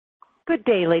Good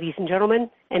day, ladies and gentlemen,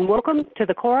 and welcome to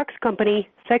the Clorox Company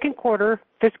second quarter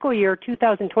fiscal year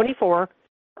 2024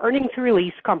 earnings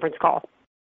release conference call.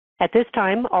 At this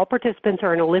time, all participants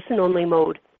are in a listen-only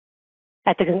mode.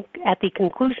 At the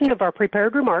conclusion of our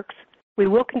prepared remarks, we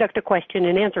will conduct a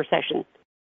question-and-answer session.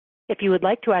 If you would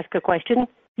like to ask a question,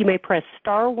 you may press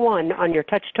star one on your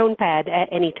touch-tone pad at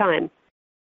any time.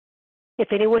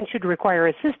 If anyone should require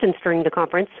assistance during the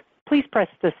conference, please press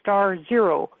the star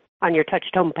zero on your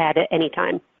touch-tone pad at any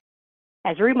time.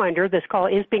 As a reminder, this call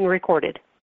is being recorded.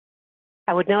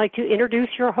 I would now like to introduce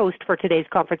your host for today's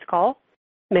conference call,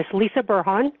 Ms. Lisa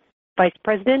Burhan, Vice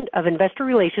President of Investor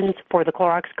Relations for the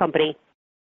Clorox Company.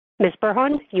 Ms.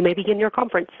 Burhan, you may begin your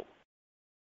conference.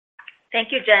 Thank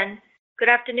you, Jen. Good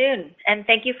afternoon, and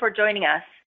thank you for joining us.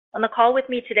 On the call with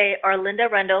me today are Linda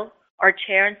Rendle, our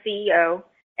Chair and CEO,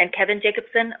 and Kevin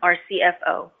Jacobson, our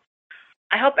CFO.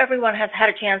 I hope everyone has had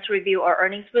a chance to review our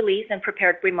earnings release and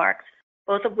prepared remarks,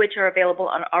 both of which are available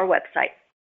on our website.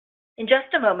 In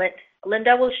just a moment,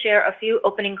 Linda will share a few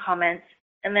opening comments,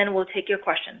 and then we'll take your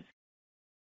questions.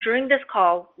 During this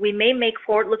call, we may make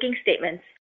forward-looking statements,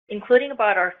 including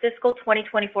about our fiscal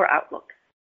 2024 outlook.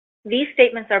 These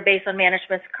statements are based on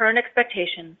management's current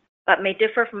expectations, but may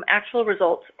differ from actual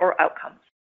results or outcomes.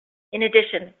 In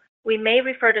addition, we may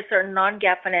refer to certain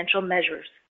non-GAAP financial measures.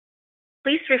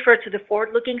 Please refer to the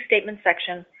forward-looking statement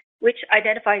section, which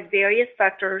identifies various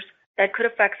factors that could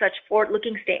affect such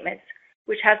forward-looking statements,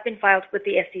 which has been filed with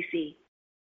the SEC.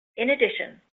 In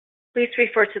addition, please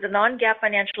refer to the non-GAAP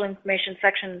financial information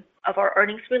section of our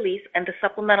earnings release and the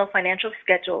supplemental financial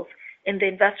schedules in the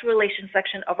Investor Relations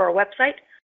section of our website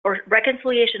for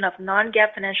reconciliation of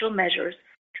non-GAAP financial measures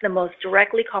to the most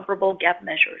directly comparable GAAP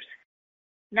measures.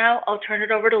 Now I'll turn it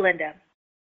over to Linda.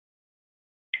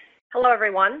 Hello,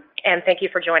 everyone, and thank you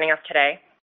for joining us today.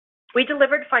 We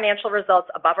delivered financial results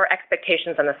above our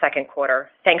expectations in the second quarter,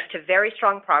 thanks to very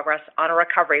strong progress on a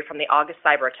recovery from the August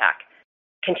cyber attack,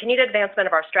 continued advancement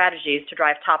of our strategies to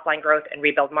drive top-line growth and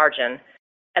rebuild margin,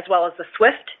 as well as the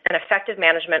swift and effective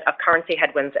management of currency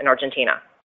headwinds in Argentina.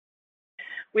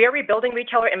 We are rebuilding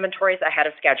retailer inventories ahead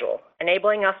of schedule,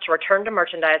 enabling us to return to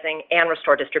merchandising and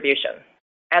restore distribution.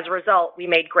 As a result, we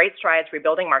made great strides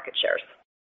rebuilding market shares.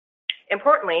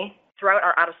 Importantly, throughout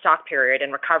our out-of-stock period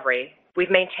and recovery,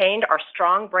 we've maintained our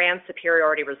strong brand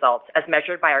superiority results as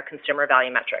measured by our consumer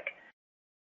value metric.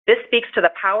 This speaks to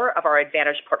the power of our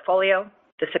advantaged portfolio,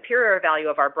 the superior value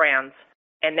of our brands,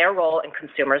 and their role in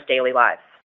consumers' daily lives.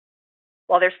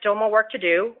 While there's still more work to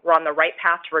do, we're on the right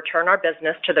path to return our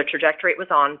business to the trajectory it was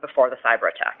on before the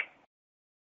cyber attack.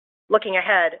 Looking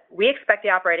ahead, we expect the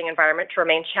operating environment to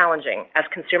remain challenging as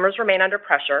consumers remain under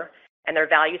pressure and their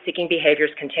value-seeking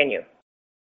behaviors continue.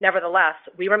 Nevertheless,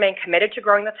 we remain committed to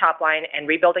growing the top line and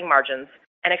rebuilding margins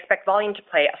and expect volume to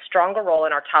play a stronger role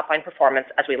in our top-line performance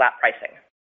as we lap pricing.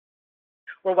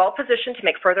 We're well-positioned to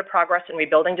make further progress in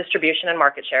rebuilding distribution and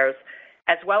market shares,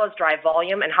 as well as drive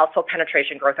volume and household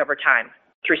penetration growth over time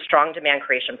through strong demand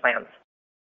creation plans.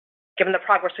 Given the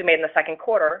progress we made in the second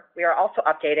quarter, we are also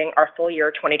updating our full year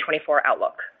 2024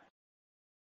 outlook.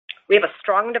 We have a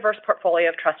strong and diverse portfolio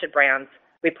of trusted brands.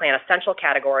 We play in essential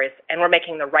categories, and we're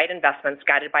making the right investments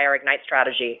guided by our Ignite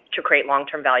strategy to create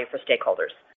long-term value for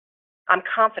stakeholders. I'm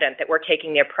confident that we're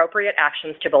taking the appropriate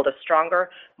actions to build a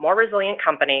stronger, more resilient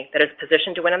company that is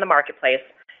positioned to win in the marketplace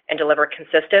and deliver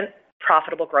consistent,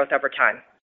 profitable growth over time.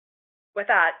 With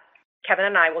that, Kevin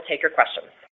and I will take your questions.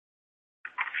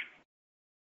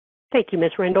 Thank you,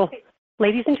 Ms. Rendle.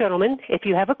 Ladies and gentlemen, if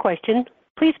you have a question,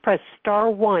 please press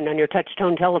star one on your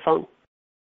touch-tone telephone.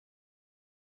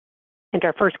 And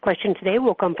our first question today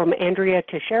will come from Andrea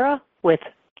Teixeira with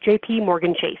J.P.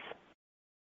 Morgan Chase.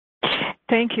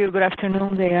 Thank you. Good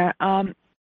afternoon there.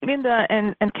 Linda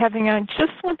and Kevin, I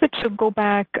just wanted to go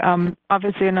back.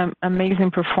 Obviously, an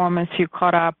amazing performance. You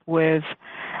caught up with,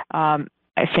 I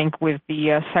think, with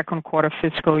the second quarter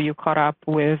fiscal, you caught up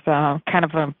with kind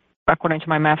of a, according to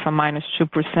my math, a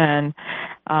 -2%,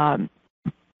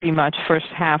 pretty much first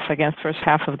half against first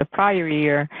half of the prior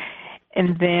year.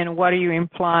 And then what are you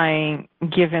implying,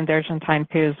 given the Argentine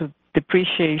peso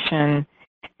depreciation,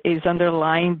 is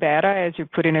underlying better, as you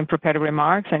put it in prepared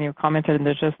remarks, and you commented on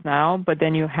this just now, but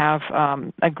then you have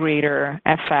a greater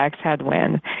FX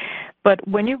headwind. But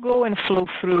when you go and flow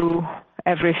through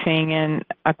everything, and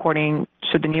according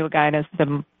to the new guidance,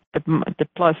 the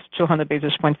plus 200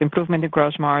 basis points improvement in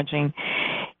gross margin,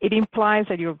 it implies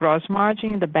that your gross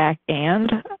margin in the back end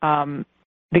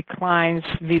declines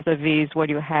vis-a-vis what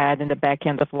you had in the back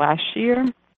end of last year.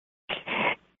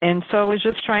 And so I was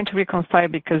just trying to reconcile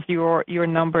because your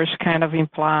numbers kind of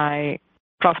imply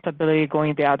profitability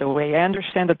going the other way. I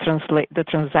understand the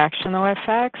transactional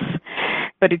effects,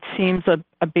 but it seems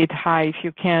a bit high. If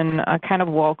you can kind of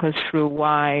walk us through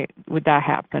why would that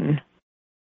happen,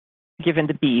 given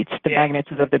the beats, the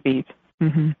magnitude of the beats.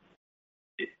 Mm-hmm.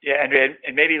 Yeah, Andrea,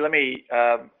 and maybe let me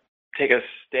take a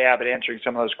stab at answering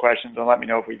some of those questions and let me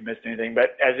know if we've missed anything.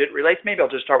 But as it relates, maybe I'll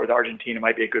just start with Argentina.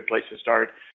 Might be a good place to start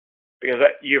because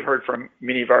you've heard from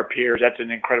many of our peers that's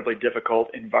an incredibly difficult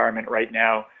environment right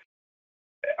now.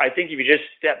 I think if you just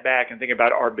step back and think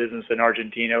about our business in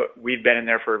Argentina, we've been in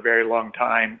there for a very long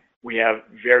time. We have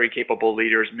very capable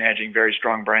leaders managing very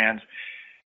strong brands.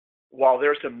 While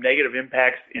there's some negative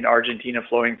impacts in Argentina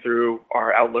flowing through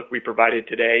our outlook we provided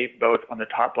today, both on the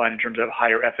top line in terms of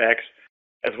higher FX,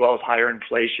 as well as higher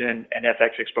inflation and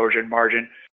FX exposure and margin,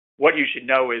 what you should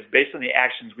know is based on the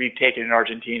actions we've taken in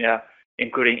Argentina,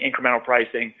 including incremental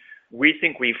pricing, we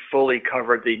think we've fully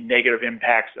covered the negative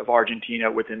impacts of Argentina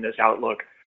within this outlook,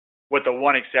 with the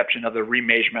one exception of the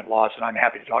remeasurement loss, and I'm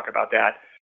happy to talk about that.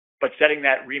 But setting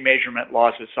that remeasurement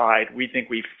loss aside, we think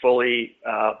we've fully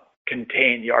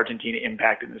contained the Argentina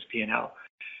impact in this P&L.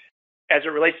 As it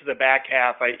relates to the back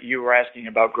half, you were asking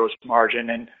about gross margin,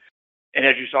 and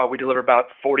as you saw, we delivered about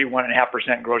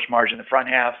 41.5% gross margin in the front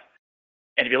half.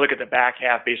 And if you look at the back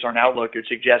half, based on outlook, it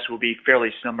suggests we'll be fairly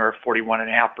similar,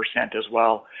 41.5% as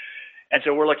well. And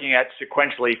so we're looking at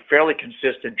sequentially fairly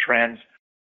consistent trends.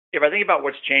 If I think about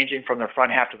what's changing from the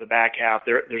front half to the back half,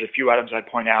 there's a few items I'd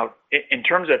point out. In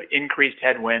terms of increased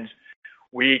headwinds,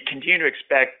 we continue to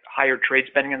expect higher trade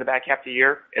spending in the back half of the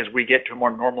year as we get to a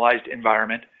more normalized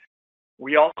environment.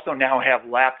 We also now have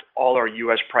lapped all our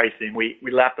U.S. pricing. We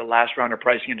lapped the last round of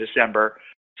pricing in December,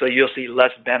 so you'll see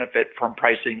less benefit from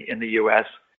pricing in the U.S.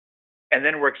 And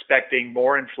then we're expecting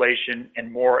more inflation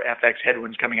and more FX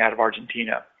headwinds coming out of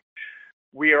Argentina.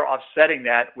 We are offsetting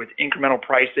that with incremental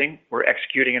pricing we're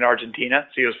executing in Argentina,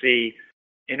 so you'll see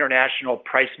international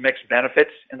price mix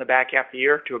benefits in the back half of the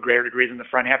year to a greater degree than the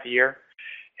front half of the year,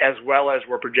 as well as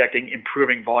we're projecting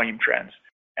improving volume trends.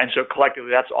 And so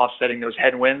collectively, that's offsetting those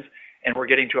headwinds, and we're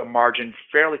getting to a margin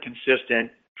fairly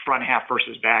consistent front half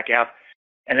versus back half,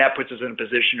 and that puts us in a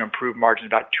position to improve margin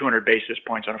about 200 basis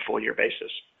points on a full year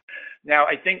basis. Now,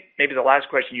 I think maybe the last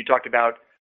question you talked about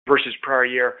versus prior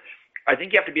year, I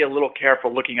think you have to be a little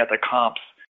careful looking at the comps.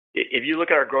 If you look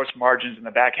at our gross margins in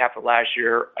the back half of last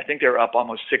year, I think they're up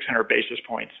almost 600 basis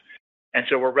points. And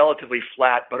so we're relatively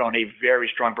flat, but on a very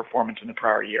strong performance in the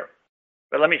prior year.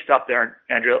 But let me stop there,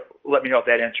 Andrea. Let me know if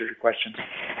that answers your question.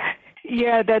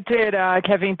 Yeah, that did,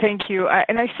 Kevin. Thank you.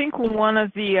 And I think one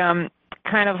of the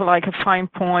kind of like a fine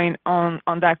point on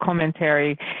that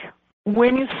commentary,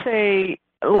 when you say,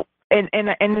 and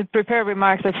in the prepared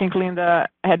remarks, I think Linda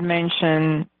had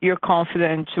mentioned you're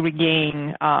confident to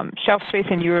regain shelf space,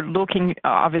 and you're looking,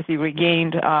 obviously,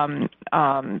 regained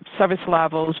service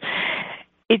levels.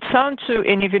 It sounds to,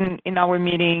 and even in our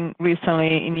meeting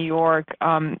recently in New York,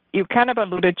 you kind of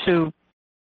alluded to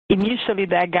initially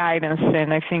that guidance,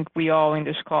 and I think we all in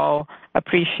this call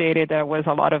appreciated there was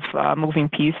a lot of moving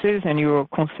pieces and you were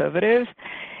conservative.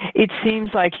 It seems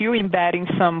like you're embedding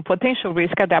some potential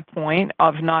risk at that point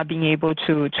of not being able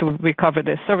to recover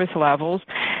the service levels.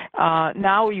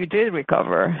 Now you did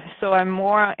recover. So I'm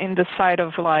more in the side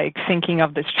of like thinking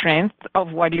of the strength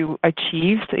of what you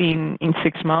achieved in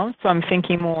 6 months. So I'm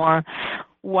thinking more,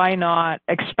 why not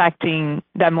expecting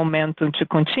that momentum to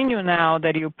continue now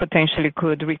that you potentially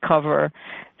could recover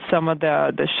some of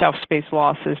the shelf space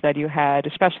losses that you had,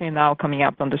 especially now coming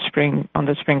up on the spring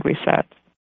reset?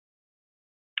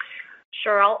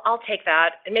 Sure, I'll take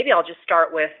that. And maybe I'll just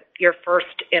start with your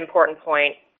first important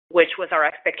point, which was our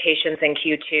expectations in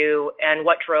Q2 and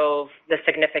what drove the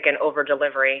significant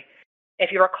over-delivery.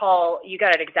 If you recall, you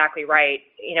got it exactly right.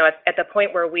 You know, at the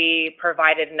point where we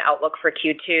provided an outlook for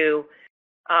Q2,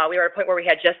 we were at a point where we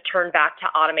had just turned back to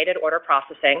automated order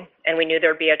processing, and we knew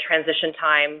there'd be a transition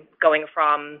time going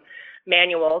from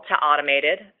manual to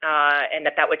automated, and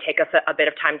that would take us a bit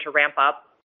of time to ramp up.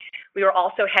 We were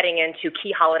also heading into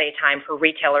key holiday time for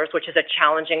retailers, which is a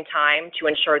challenging time to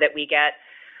ensure that we get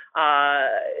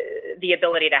the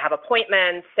ability to have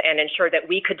appointments and ensure that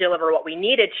we could deliver what we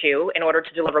needed to in order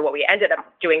to deliver what we ended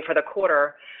up doing for the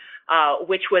quarter,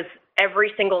 which was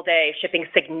every single day shipping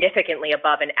significantly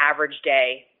above an average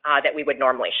day that we would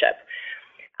normally ship.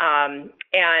 And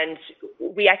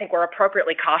I think we're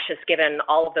appropriately cautious given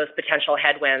all of those potential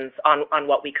headwinds on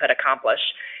what we could accomplish.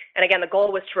 And again, the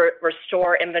goal was to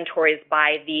restore inventories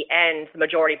by the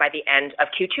majority by the end of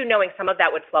Q2, knowing some of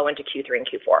that would flow into Q3 and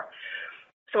Q4.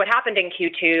 So what happened in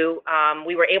Q2,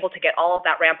 we were able to get all of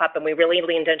that ramp up, and we really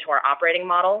leaned into our operating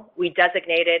model. We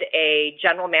designated a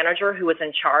general manager who was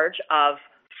in charge of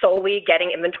solely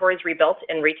getting inventories rebuilt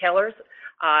in retailers,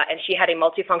 and she had a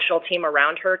multifunctional team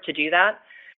around her to do that.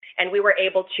 And we were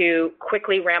able to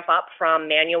quickly ramp up from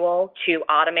manual to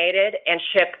automated and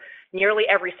ship nearly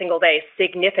every single day,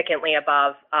 significantly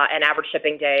above an average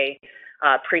shipping day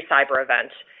pre-cyber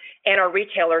event. And our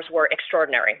retailers were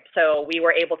extraordinary. So we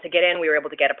were able to get in, we were able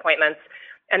to get appointments.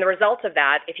 And the result of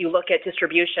that, if you look at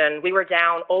distribution, we were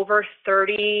down over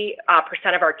 30%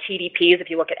 of our TDPs, if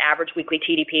you look at average weekly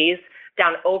TDPs,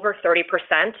 down over 30%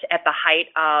 at the height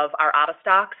of our out of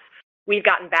stocks. We've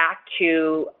gotten back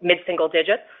to mid-single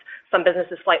digits. Some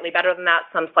businesses slightly better than that,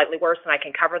 some slightly worse, and I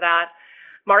can cover that.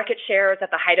 Market shares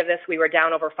at the height of this, we were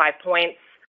down over 5 points.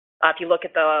 If you look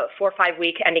at the 4 or 5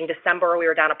 week ending December, we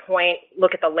were down 1 point.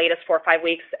 Look at the latest 4 or 5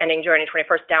 weeks ending January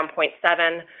 21st, down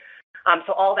 0.7.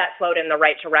 So all that flowed in the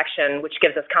right direction, which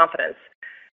gives us confidence.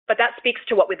 But that speaks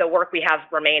to the work we have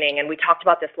remaining, and we talked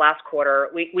about this last quarter.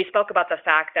 We spoke about the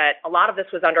fact that a lot of this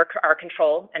was under our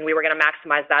control, and we were going to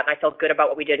maximize that, and I felt good about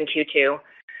what we did in Q2.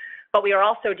 But we are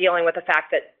also dealing with the fact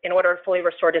that in order to fully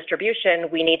restore distribution,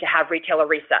 we need to have retailer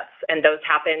resets, and those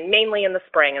happen mainly in the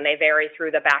spring, and they vary through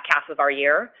the back half of our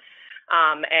year.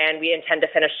 And we intend to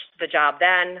finish the job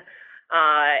then.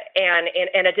 And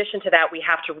in addition to that, we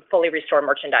have to fully restore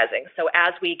merchandising. So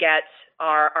as we get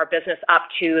our business up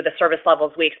to the service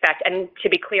levels we expect, and to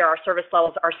be clear, our service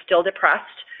levels are still depressed.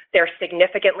 They're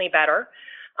significantly better,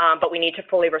 but we need to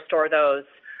fully restore those.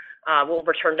 We'll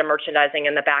return to merchandising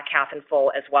in the back half in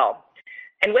full as well.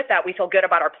 And with that, we feel good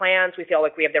about our plans. We feel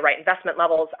like we have the right investment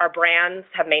levels. Our brands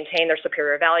have maintained their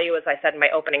superior value, as I said in my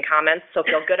opening comments, so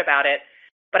feel good about it.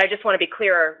 But I just want to be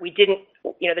clear, we didn't,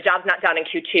 the job's not done in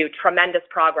Q2. Tremendous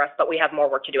progress, but we have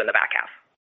more work to do in the back half.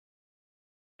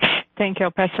 Thank you.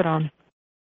 I'll pass it on.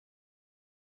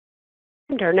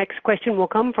 And our next question will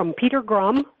come from Peter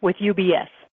Grom with UBS.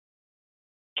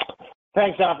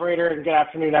 Thanks, operator, and good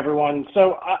afternoon, everyone.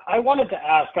 So I wanted to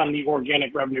ask on the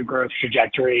organic revenue growth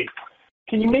trajectory,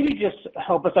 can you maybe just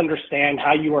help us understand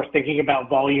how you are thinking about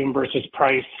volume versus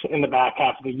price in the back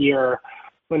half of the year?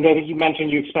 When I think you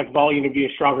mentioned you expect volume to be a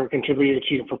stronger contributor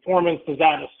to your performance, does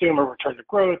that assume a return to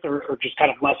growth or just kind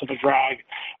of less of a drag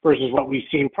versus what we've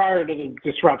seen prior to the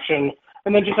disruption?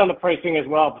 And then just on the pricing as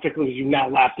well, particularly as you now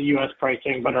lap the U.S.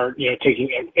 pricing but are taking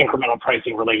incremental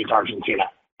pricing related to Argentina.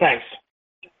 Thanks.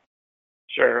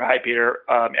 Sure. Hi, Peter.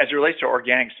 As it relates to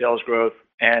organic sales growth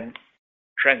and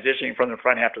transitioning from the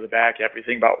front half to the back half, we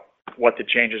think about what the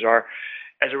changes are.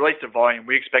 As it relates to volume,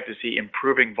 we expect to see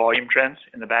improving volume trends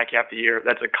in the back half of the year.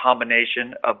 That's a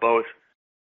combination of both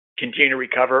continue to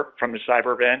recover from the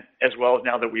cyber event, as well as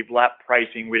now that we've lapped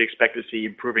pricing, we'd expect to see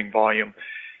improving volume.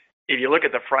 If you look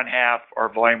at the front half,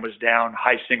 our volume was down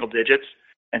high single digits,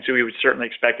 and so we would certainly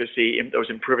expect to see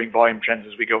those improving volume trends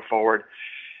as we go forward.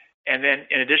 And then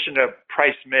in addition to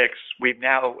price mix, we've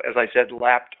now, as I said,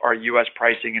 lapped our U.S.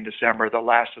 pricing in December, the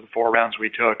last of the 4 rounds we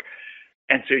took.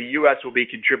 And so U.S. will be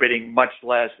contributing much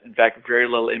less, in fact, very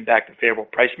little impact to favorable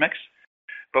price mix.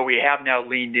 But we have now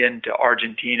leaned into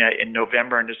Argentina in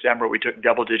November and December. We took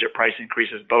double-digit price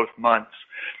increases both months.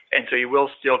 And so you will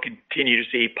still continue to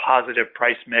see positive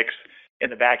price mix in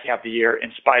the back half of the year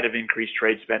in spite of increased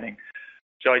trade spending.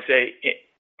 So I'd say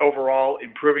overall,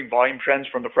 improving volume trends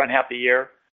from the front half of the year,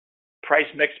 price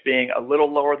mix being a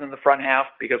little lower than the front half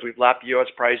because we've lapped U.S.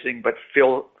 pricing, but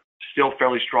still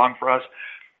fairly strong for us.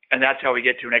 And that's how we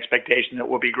get to an expectation that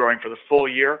we'll be growing for the full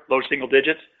year, low single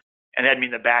digits. And that'd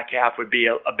mean the back half would be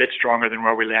a bit stronger than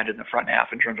where we landed in the front half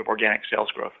in terms of organic sales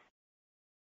growth.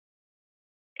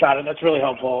 Got it. That's really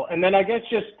helpful. And then I guess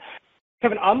just,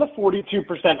 Kevin, on the 42%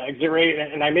 exit rate,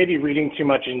 and I may be reading too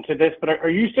much into this, but are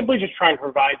you simply just trying to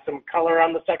provide some color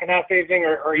on the second half phasing,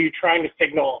 or are you trying to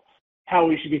signal how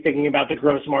we should be thinking about the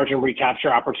gross margin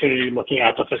recapture opportunity looking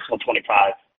at the fiscal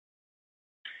 25?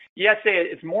 Yeah, I'd say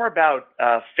it's more about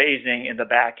phasing in the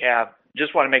back half.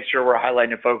 Just want to make sure we're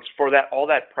highlighting to folks for that all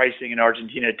that pricing in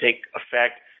Argentina to take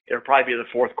effect. It'll probably be the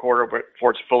fourth quarter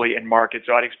before it's fully in market.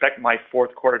 So I'd expect my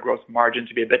fourth quarter gross margin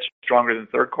to be a bit stronger than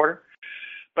third quarter.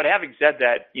 But having said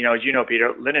that, as you know,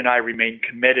 Peter, Lynn and I remain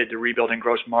committed to rebuilding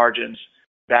gross margins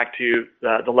back to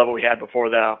the level we had before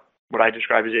what I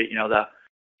describe as the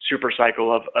super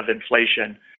cycle of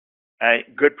inflation.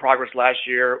 Good progress last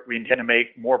year. We intend to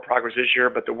make more progress this year,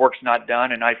 but the work's not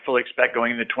done, and I fully expect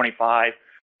going into 25,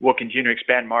 we'll continue to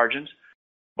expand margins.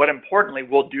 But importantly,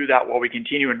 we'll do that while we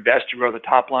continue to invest to grow the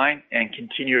top line and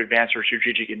continue to advance our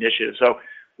strategic initiatives. So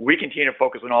we continue to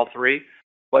focus on all three.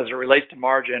 But as it relates to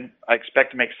margin, I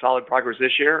expect to make solid progress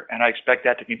this year, and I expect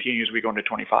that to continue as we go into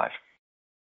 25.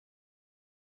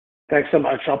 Thanks so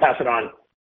much. I'll pass it on.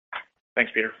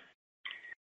 Thanks, Peter.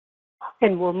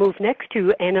 And we'll move next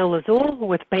to Anna Lizzul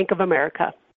with Bank of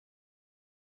America.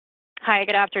 Hi,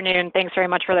 good afternoon. Thanks very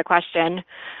much for the question.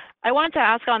 I wanted to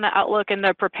ask on the outlook in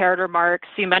the prepared remarks.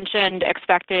 You mentioned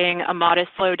expecting a modest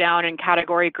slowdown in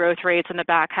category growth rates in the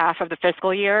back half of the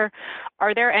fiscal year.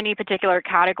 Are there any particular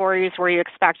categories where you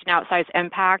expect an outsized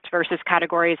impact versus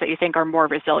categories that you think are more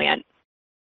resilient?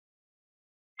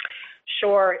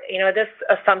 Sure. This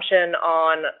assumption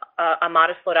on a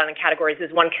modest slowdown in categories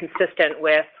is one consistent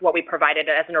with what we provided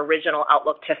as an original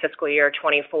outlook to fiscal year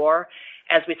 24,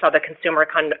 as we saw the consumer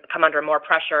come under more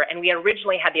pressure. And we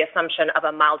originally had the assumption of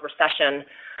a mild recession,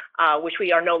 which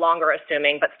we are no longer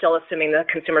assuming, but still assuming the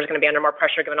consumer is going to be under more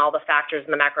pressure given all the factors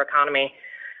in the macroeconomy.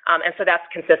 And so that's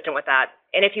consistent with that.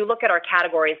 And if you look at our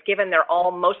categories, given they're all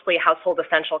mostly household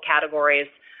essential categories,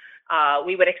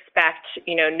 we would expect,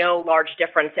 no large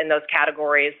difference in those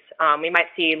categories. We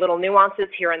might see little nuances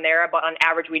here and there, but on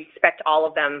average, we'd expect all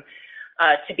of them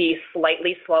to be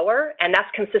slightly slower. And that's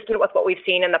consistent with what we've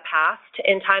seen in the past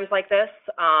in times like this.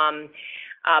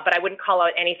 But I wouldn't call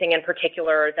out anything in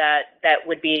particular that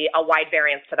would be a wide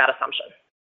variance to that assumption.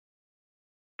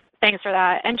 Thanks for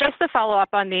that. And just to follow up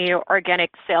on the organic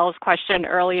sales question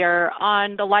earlier,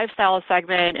 on the lifestyle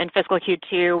segment in fiscal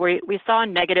Q2, we saw a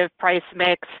negative price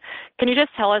mix. Can you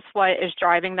just tell us what is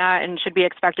driving that, and should we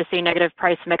expect to see negative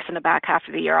price mix in the back half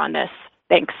of the year on this?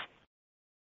 Thanks.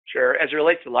 Sure. As it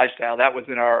relates to lifestyle, that was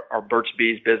in our Burt's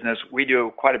Bees business. We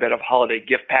do quite a bit of holiday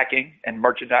gift packing and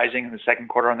merchandising in the second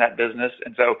quarter on that business,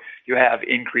 and so you have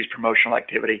increased promotional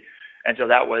activity. And so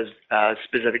that was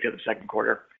specific to the second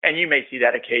quarter. And you may see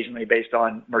that occasionally based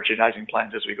on merchandising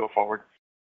plans as we go forward.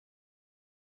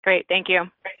 Great. Thank you.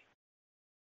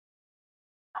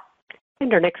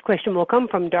 And our next question will come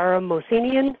from Dara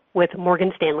Mohsenian with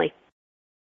Morgan Stanley.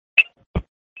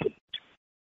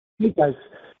 Hey, guys.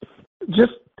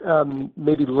 Just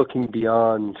maybe looking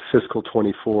beyond fiscal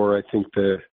 24, I think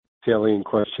the salient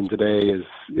question today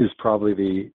is probably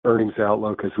the earnings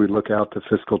outlook as we look out to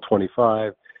fiscal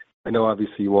 25. I know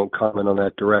obviously you won't comment on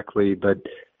that directly, but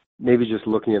maybe just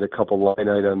looking at a couple line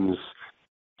items.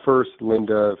 First,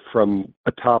 Linda, from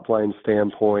a top-line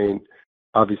standpoint,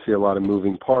 obviously a lot of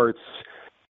moving parts.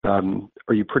 Are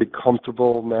you pretty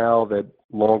comfortable now that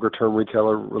longer-term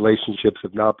retailer relationships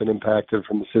have not been impacted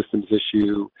from the systems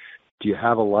issue? Do you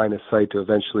have a line of sight to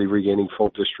eventually regaining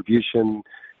full distribution?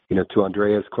 To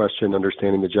Andrea's question,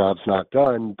 understanding the job's not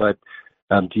done, but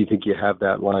do you think you have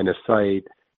that line of sight?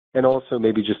 And also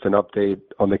maybe just an update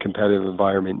on the competitive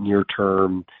environment near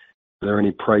term. Are there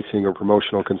any pricing or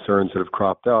promotional concerns that have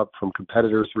cropped up from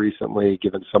competitors recently,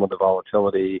 given some of the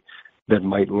volatility that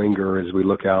might linger as we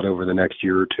look out over the next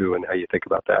year or two, and how you think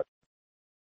about that?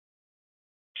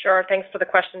 Sure. Thanks for the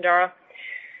question, Dara.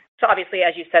 So obviously,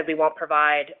 as you said, we won't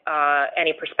provide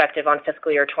any perspective on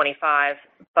fiscal year 25,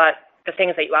 but the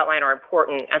things that you outline are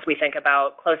important as we think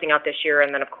about closing out this year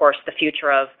and then, of course, the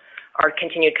future of our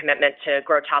continued commitment to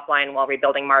grow top line while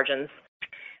rebuilding margins.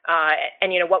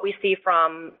 And what we see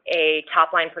from a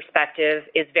top line perspective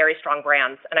is very strong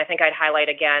brands. And I think I'd highlight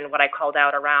again what I called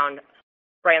out around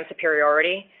brand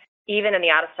superiority. Even in the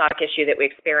out-of-stock issue that we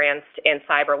experienced in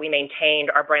cyber, we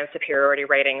maintained our brand superiority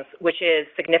ratings, which is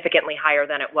significantly higher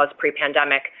than it was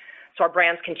pre-pandemic. So our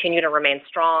brands continue to remain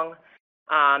strong,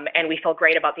 and we feel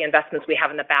great about the investments we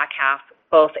have in the back half,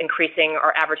 both increasing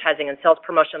our advertising and sales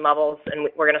promotion levels, and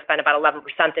we're going to spend about 11%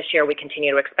 this year. We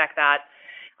continue to expect that,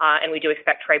 and we do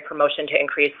expect trade promotion to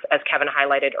increase, as Kevin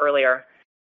highlighted earlier.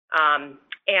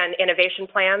 And innovation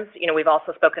plans, we've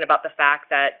also spoken about the fact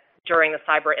that during the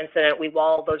cyber incident, we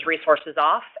walled those resources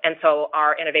off, and so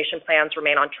our innovation plans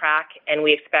remain on track, and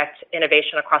we expect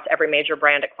innovation across every major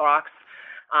brand at Clorox,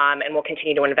 and we'll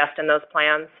continue to invest in those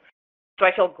plans. So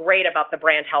I feel great about the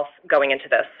brand health going into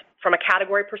this. From a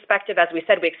category perspective, as we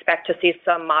said, we expect to see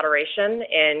some moderation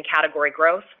in category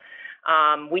growth.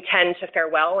 We tend to fare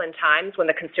well in times when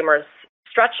the consumer is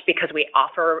stretched because we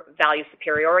offer value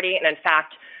superiority, and in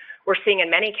fact, we're seeing in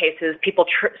many cases people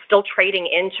still trading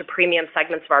into premium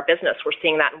segments of our business. We're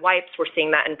seeing that in wipes. We're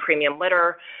seeing that in premium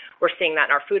litter. We're seeing that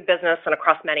in our food business and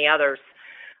across many others.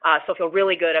 So I feel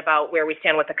really good about where we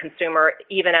stand with the consumer,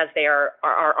 even as they are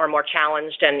more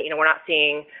challenged. And, we're not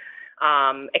seeing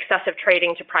excessive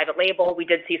trading to private label. We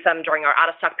did see some during our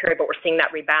out-of-stock period, but we're seeing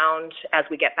that rebound as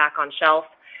we get back on shelf.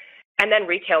 And then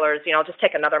retailers, I'll just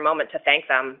take another moment to thank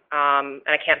them. And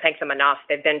I can't thank them enough.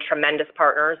 They've been tremendous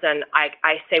partners. And I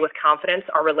say with confidence,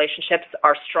 our relationships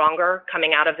are stronger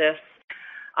coming out of this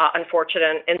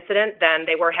unfortunate incident than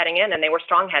they were heading in, and they were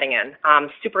strong heading in.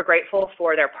 Super grateful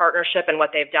for their partnership and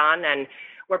what they've done. And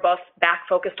we're both back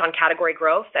focused on category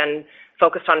growth and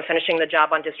focused on finishing the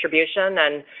job on distribution.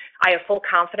 And I have full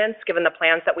confidence, given the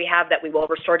plans that we have, that we will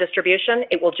restore distribution.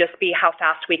 It will just be how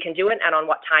fast we can do it and on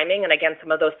what timing. And again,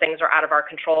 some of those things are out of our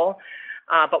control.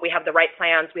 but we have the right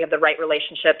plans, we have the right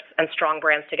relationships, and strong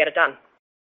brands to get it done.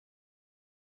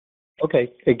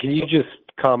 Okay. And can you just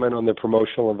comment on the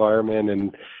promotional environment?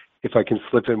 And if I can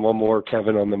slip in one more,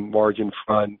 Kevin, on the margin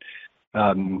front,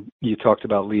 you talked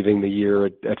about leaving the year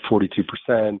at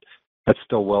 42%. That's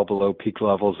still well below peak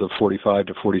levels of 45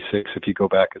 to 46 if you go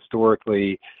back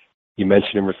historically. You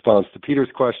mentioned in response to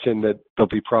Peter's question that there'll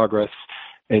be progress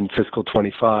in fiscal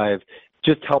 25.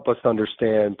 Just help us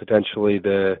understand potentially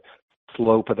the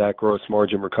slope of that gross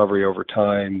margin recovery over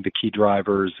time, the key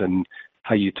drivers, and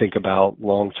how you think about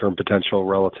long-term potential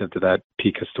relative to that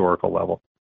peak historical level.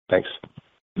 Thanks.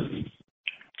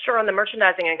 Sure. On the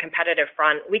merchandising and competitive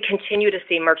front, we continue to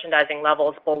see merchandising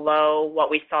levels below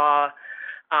what we saw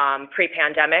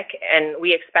pre-pandemic, and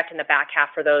we expect in the back half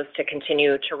for those to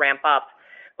continue to ramp up.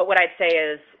 But what I'd say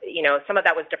is, some of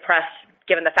that was depressed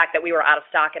given the fact that we were out of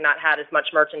stock and not had as much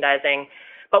merchandising.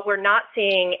 But we're not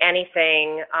seeing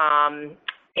anything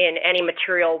in any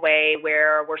material way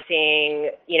where we're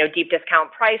seeing, deep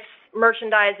discount price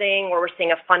merchandising, where we're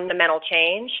seeing a fundamental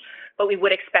change. But we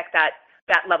would expect that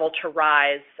level to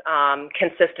rise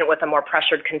consistent with a more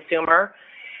pressured consumer.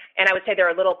 And I would say there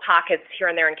are little pockets here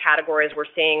and there in categories. We're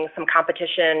seeing some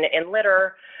competition in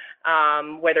litter,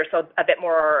 where there's a bit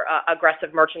more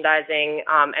aggressive merchandising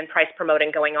and price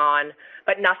promoting going on,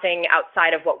 but nothing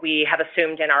outside of what we have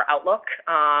assumed in our outlook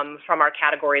from our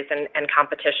categories and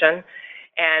competition.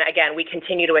 And again, we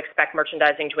continue to expect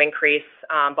merchandising to increase,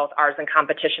 both ours and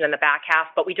competition in the back half,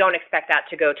 but we don't expect that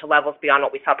to go to levels beyond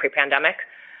what we saw pre-pandemic,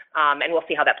 and we'll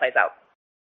see how that plays out.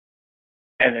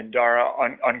 And then Dara,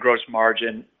 on gross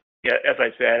margin, as I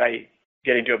said,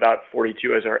 getting to about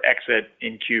 42 as our exit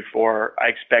in Q4. I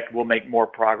expect we'll make more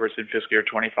progress in fiscal year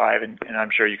 25, and I'm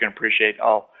sure you can appreciate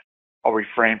I'll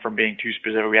refrain from being too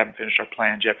specific. We haven't finished our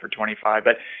plans yet for 25,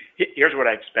 but here's what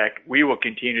I expect. We will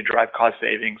continue to drive cost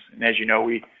savings, and as you know,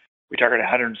 we target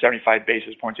 175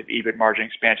 basis points of EBIT margin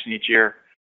expansion each year.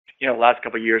 The last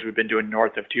couple of years we've been doing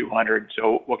north of 200,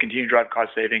 so we'll continue to drive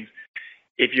cost savings.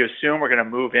 If you assume we're going to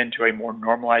move into a more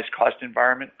normalized cost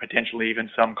environment, potentially even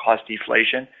some cost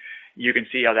deflation, you can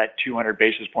see how that 200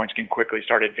 basis points can quickly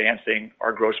start advancing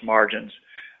our gross margins.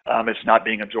 It's not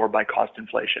being absorbed by cost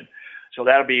inflation. So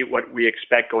that'll be what we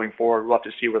expect going forward. We'll have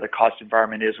to see where the cost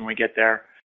environment is when we get there.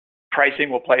 Pricing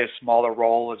will play a smaller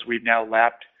role as we've now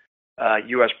lapped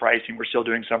U.S. pricing. We're still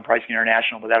doing some pricing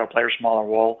international, but that'll play a smaller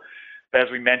role. But as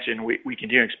we mentioned, we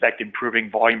continue to expect improving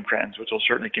volume trends, which will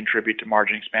certainly contribute to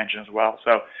margin expansion as well.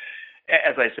 So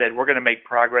as I said, we're going to make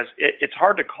progress. It's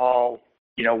hard to call,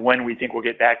 when we think we'll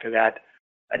get back to that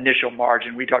initial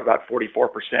margin. We talk about 44%.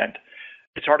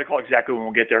 It's hard to call exactly when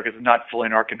we'll get there because it's not fully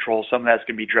in our control. Some of that's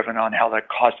going to be driven on how the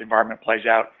cost environment plays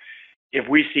out. If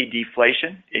we see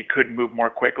deflation, it could move more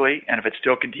quickly. And if it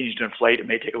still continues to inflate, it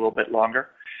may take a little bit longer.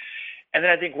 And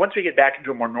then I think once we get back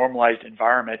into a more normalized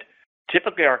environment,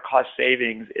 typically our cost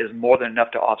savings is more than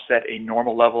enough to offset a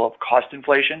normal level of cost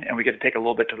inflation, and we get to take a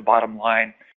little bit to the bottom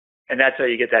line. And that's how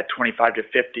you get that 25 to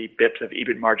 50 bips of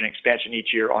EBIT margin expansion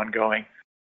each year ongoing.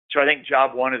 So I think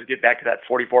job one is to get back to that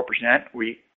 44%.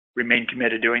 We remain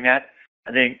committed to doing that.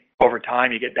 I think over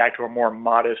time you get back to a more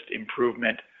modest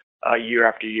improvement year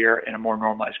after year in a more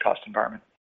normalized cost environment.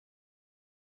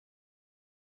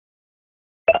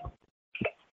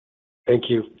 Thank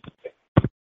you.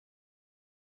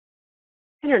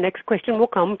 And our next question will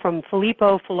come from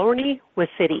Filippo Falorni with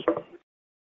Citi.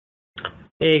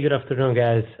 Hey, good afternoon,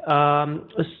 guys.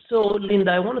 So,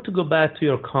 Linda, I wanted to go back to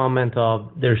your comment of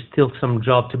there's still some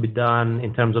job to be done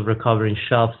in terms of recovering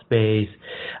shelf space.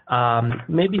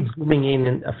 Maybe zooming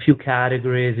in a few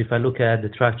categories. If I look at the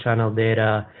track channel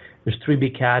data, there's 3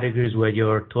 big categories where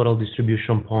your total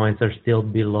distribution points are still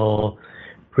below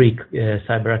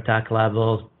pre-cyber attack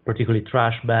levels, particularly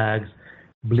trash bags,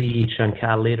 bleach, and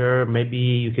cat litter. Maybe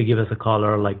you could give us a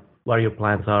color, like what your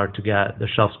plans are to get the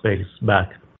shelf space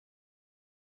back.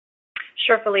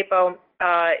 Sure, Filippo.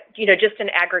 Just in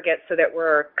aggregate so that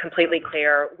we're completely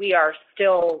clear, we are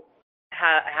still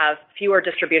have fewer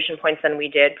distribution points than we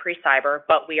did pre-cyber,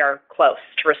 but we are close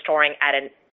to restoring at an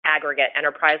aggregate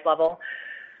enterprise level.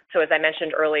 So as I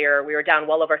mentioned earlier, we were down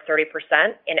well over 30%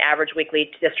 in average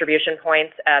weekly distribution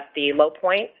points at the low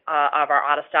point of our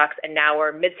out of stocks, and now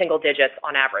we're mid-single digits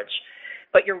on average.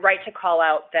 But you're right to call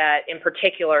out that in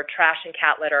particular, trash and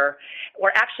cat litter,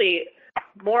 we're actually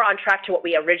more on track to what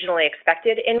we originally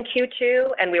expected in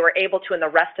Q2, and we were able to, in the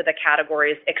rest of the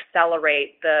categories,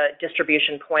 accelerate the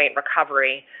distribution point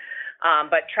recovery.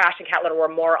 But trash and cat litter were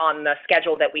more on the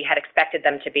schedule that we had expected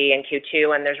them to be in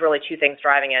Q2, and there's really 2 things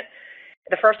driving it.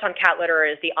 The first on cat litter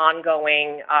is the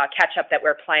ongoing catch-up that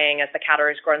we're playing as the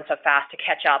category has grown so fast to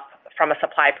catch up from a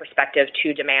supply perspective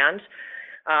to demand.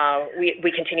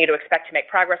 We continue to expect to make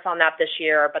progress on that this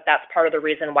year, but that's part of the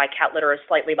reason why cat litter is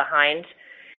slightly behind.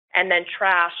 And then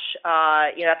trash,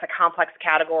 that's a complex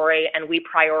category, and we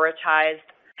prioritized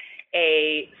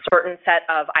a certain set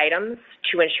of items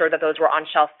to ensure that those were on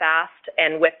shelf fast.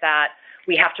 And with that,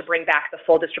 we have to bring back the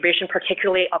full distribution,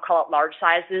 particularly, I'll call it large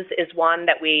sizes, is one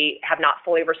that we have not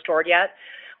fully restored yet.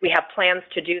 We have plans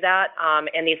to do that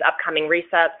in these upcoming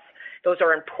resets. Those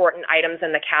are important items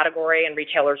in the category, and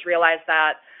retailers realize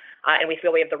that. And we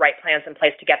feel we have the right plans in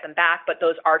place to get them back. But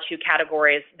those are two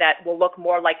categories that will look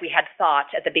more like we had thought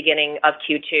at the beginning of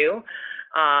Q2.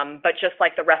 But just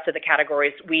like the rest of the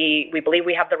categories, we believe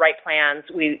we have the right plans.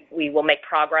 We will make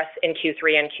progress in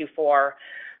Q3 and Q4.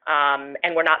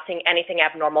 And we're not seeing anything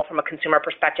abnormal from a consumer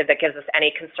perspective that gives us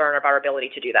any concern of our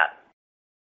ability to do that.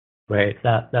 Great.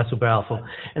 That's super helpful.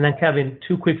 And then, Kevin,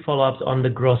 two quick follow-ups on the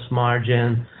gross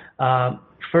margin.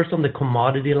 First, on the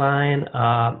commodity line,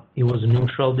 it was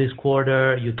neutral this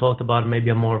quarter. You talked about maybe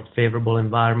a more favorable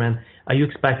environment. Are you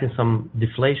expecting some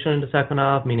deflation in the second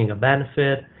half, meaning a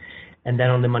benefit? And then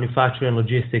on the manufacturing and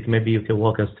logistics, maybe you can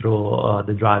walk us through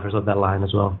the drivers of that line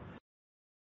as well.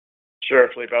 Sure,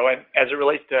 Filippo. And as it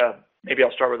relates to, maybe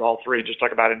I'll start with all three and just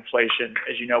talk about inflation.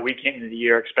 As you know, we came into the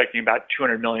year expecting about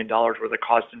 $200 million worth of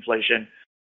cost inflation,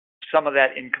 some of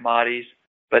that in commodities,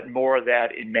 but more of that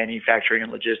in manufacturing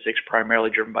and logistics, primarily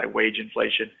driven by wage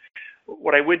inflation.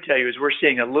 What I would tell you is we're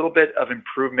seeing a little bit of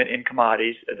improvement in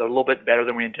commodities. It's a little bit better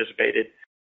than we anticipated.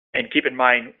 And keep in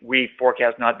mind, we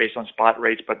forecast not based on spot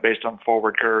rates, but based on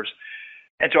forward curves.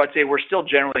 And so I'd say we're still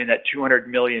generally in that $200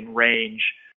 million range,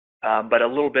 but a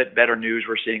little bit better news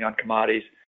we're seeing on commodities.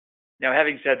 Now,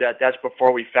 having said that, that's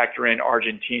before we factor in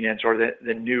Argentina and sort of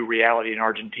the new reality in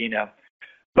Argentina.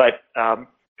 But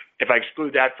if I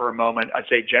exclude that for a moment, I'd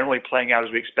say generally playing out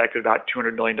as we expected, about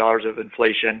 $200 million of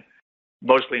inflation,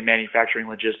 mostly in manufacturing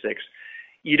logistics.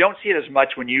 You don't see it as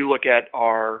much when you look at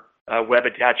our web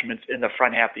attachments in the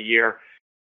front half of the year.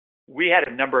 We had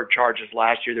a number of charges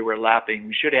last year that we're lapping.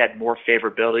 We should have had more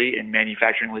favorability in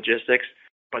manufacturing logistics,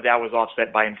 but that was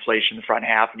offset by inflation in the front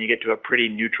half, and you get to a pretty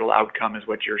neutral outcome is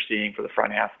what you're seeing for the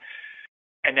front half.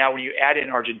 And now when you add in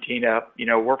Argentina,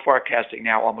 we're forecasting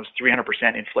now almost 300%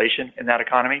 inflation in that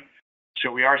economy.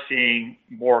 So we are seeing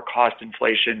more cost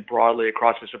inflation broadly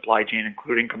across the supply chain,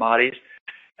 including commodities.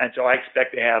 And so I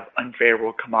expect to have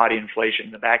unfavorable commodity inflation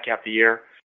in the back half of the year,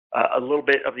 a little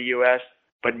bit of the U.S.,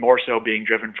 but more so being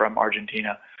driven from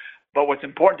Argentina. But what's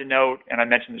important to note, and I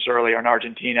mentioned this earlier in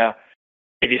Argentina,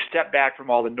 if you step back from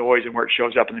all the noise and where it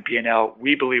shows up in the P&L,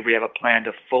 we believe we have a plan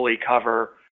to fully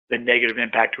cover the negative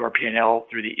impact to our P&L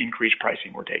through the increased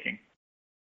pricing we're taking.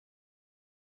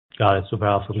 Got it. Super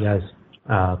helpful, guys.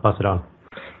 Pass it on.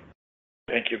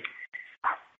 Thank you.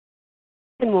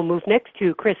 And we'll move next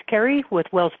to Chris Carey with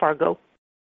Wells Fargo.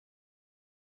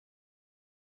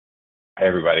 Hi,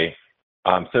 everybody.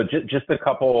 So just a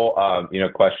couple,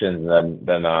 questions, and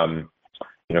then kind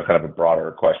of a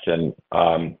broader question.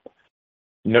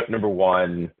 Number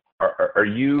one, are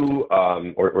you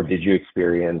or did you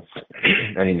experience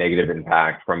any negative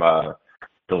impact from a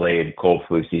delayed cold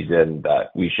flu season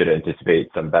that we should anticipate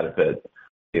some benefit,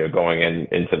 going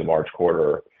into the March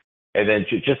quarter? And then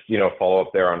just follow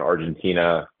up there on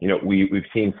Argentina. We've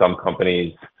seen some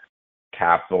companies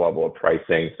cap the level of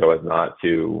pricing so as not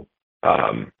to,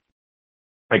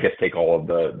 take all of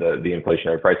the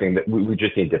inflationary pricing. That we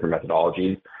just need different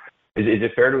methodologies. Is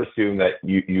it fair to assume that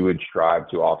you would strive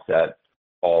to offset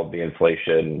all of the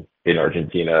inflation in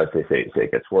Argentina if they say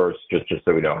it gets worse, just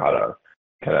so we know how to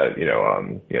kind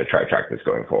of track this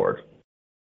going forward?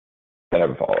 Then I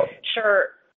have a follow-up. Sure.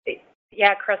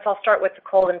 Yeah, Chris, I'll start with the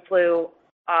cold and flu.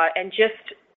 And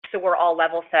just so we're all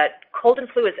level set, cold and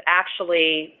flu is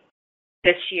actually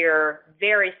this year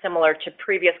very similar to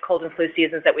previous cold and flu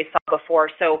seasons that we saw before.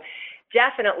 So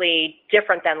definitely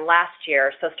different than last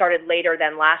year. So started later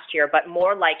than last year, but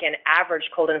more like an average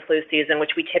cold and flu season,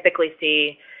 which we typically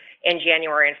see in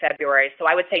January and February. So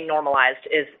I would say normalized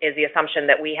is the assumption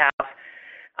that we have.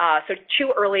 So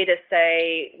too early to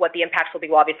say what the impacts will be.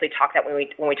 We'll obviously talk that when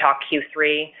we talk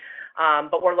Q3.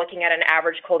 But we're looking at an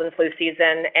average cold and flu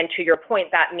season. And to your point,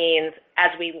 that means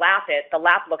as we lap it, the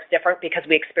lap looks different because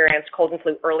we experienced cold and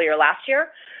flu earlier last year.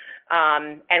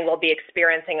 And we'll be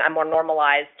experiencing a more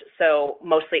normalized, so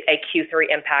mostly a Q3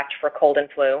 impact for cold and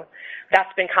flu.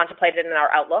 That's been contemplated in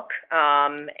our outlook.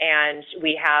 And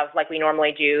we have, like we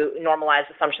normally do, normalized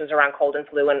assumptions around cold and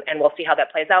flu, and we'll see how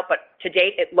that plays out. But to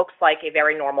date, it looks like a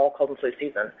very normal cold and flu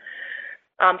season.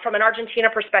 From an Argentina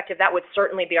perspective, that would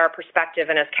certainly be our perspective.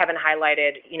 And as Kevin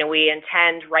highlighted, we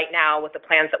intend right now with the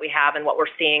plans that we have and what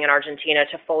we're seeing in Argentina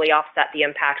to fully offset the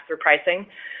impacts through pricing.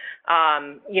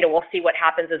 We'll see what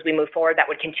happens as we move forward. That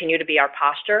would continue to be our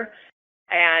posture.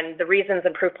 And the reasons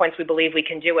and proof points we believe we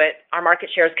can do it, our market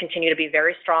shares continue to be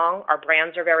very strong. Our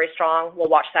brands are very strong. We'll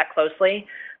watch that closely.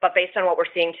 But based on what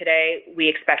we're seeing today, we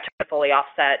expect to fully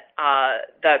offset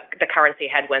the currency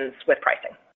headwinds with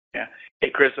pricing. Yeah. Hey,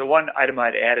 Chris, the one item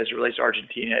I'd add as it relates to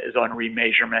Argentina is on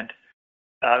remeasurement.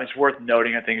 It's worth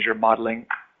noting, I think, as you're modeling,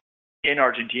 in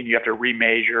Argentina, you have to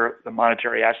remeasure the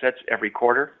monetary assets every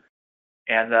quarter.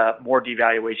 And the more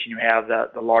devaluation you have,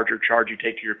 the larger charge you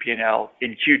take to your P&L.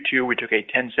 In Q2, we took a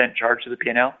 10-cent charge to the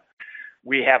P&L.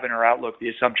 We have in our outlook the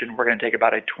assumption we're going to take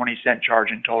about a 20-cent charge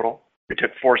in total. We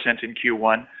took 4 cents in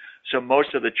Q1. So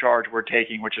most of the charge we're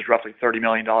taking, which is roughly $30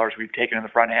 million, we've taken in the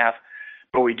front half.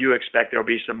 But we do expect there'll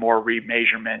be some more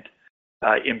remeasurement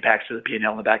impacts to the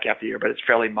P&L in the back half of the year. But it's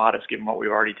fairly modest given what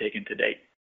we've already taken to date.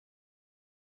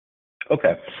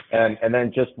 Okay. And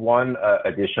then just one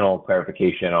additional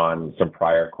clarification on some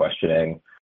prior questioning.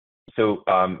 So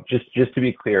just to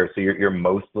be clear, so you're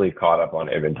mostly caught up on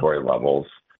inventory levels,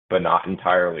 but not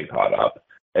entirely caught up.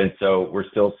 And so we're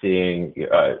still seeing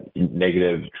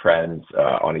negative trends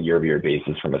on a year-over-year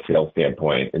basis from a sales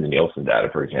standpoint in the Nielsen data,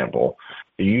 for example.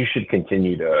 You should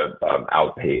continue to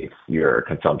outpace your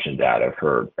consumption data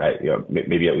for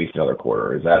maybe at least another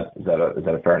quarter. Is that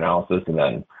a fair analysis? And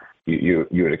then you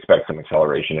would expect some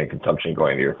acceleration in consumption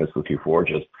going into your fiscal Q4.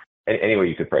 Just any way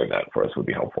you could frame that for us would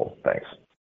be helpful. Thanks.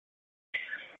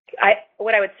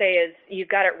 What I would say is you've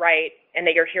got it right, and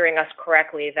that you're hearing us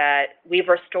correctly, that we've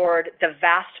restored the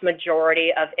vast majority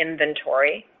of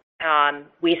inventory.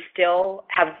 We still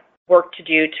have work to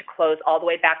do to close all the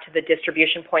way back to the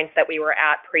distribution points that we were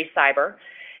at pre-cyber.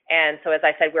 And so, as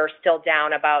I said, we're still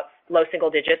down about low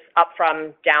single digits, up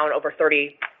from down over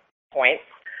 30 points.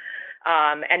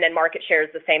 And then market share is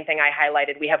the same thing I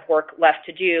highlighted. We have work left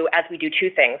to do as we do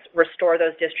two things: restore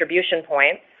those distribution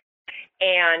points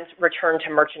and return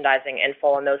to merchandising in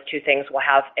full. And those two things will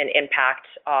have an impact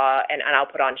and an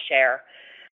output on share.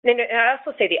 And I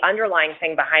also say the underlying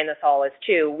thing behind this all is,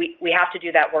 too, we have to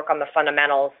do that work on the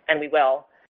fundamentals, and we will.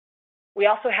 We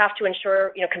also have to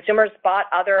ensure, consumers bought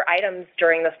other items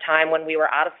during this time when we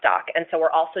were out of stock. And so we're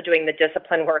also doing the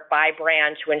discipline work by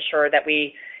brand to ensure that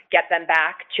we get them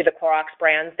back to the Clorox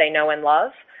brands they know and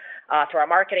love, through our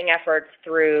marketing efforts,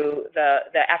 through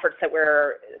the efforts that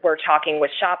we're talking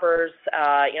with shoppers,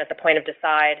 at the point of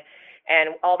decide.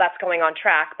 And all that's going on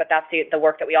track, but that's the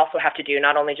work that we also have to do,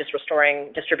 not only just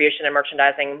restoring distribution and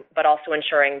merchandising, but also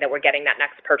ensuring that we're getting that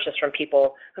next purchase from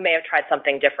people who may have tried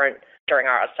something different during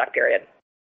our out-of-stock period.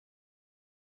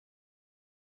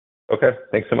 Okay,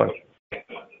 thanks so much.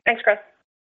 Thanks, Chris.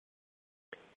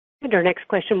 And our next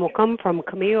question will come from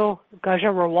Kaumil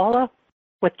Gajrawala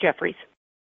with Jefferies.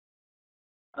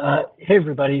 Hey,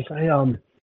 everybody.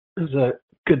 This is a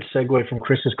good segue from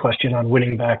Chris's question on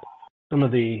winning back some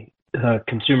of the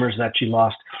consumers that you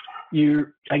lost.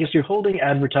 I guess you're holding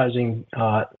advertising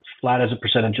flat as a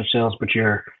percentage of sales, but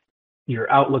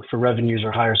your outlook for revenues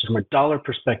are higher. So from a dollar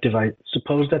perspective, I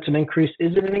suppose that's an increase.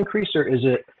 Is it an increase, or is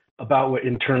it about what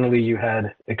internally you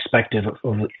had expected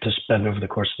to spend over the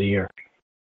course of the year?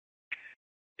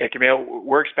 Yeah, Camille,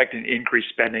 we're expecting increased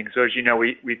spending. So as you know,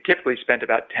 we've typically spent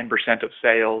about 10% of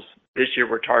sales. This year,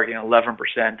 we're targeting 11%.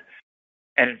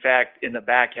 And in fact, in the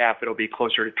back half, it'll be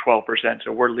closer to 12%.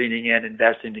 So we're leaning in,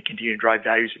 investing to continue to drive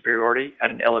value superiority at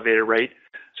an elevated rate.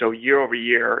 So year over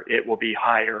year, it will be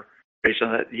higher based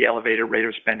on the elevated rate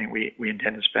of spending we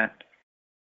intend to spend.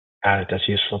 Got it. That's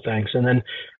useful. Thanks. And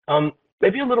then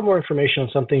maybe a little more information on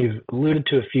something you've alluded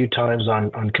to a few times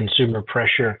on consumer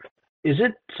pressure. Is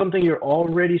it something you're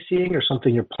already seeing or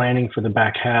something you're planning for the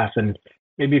back half? And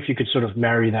maybe if you could sort of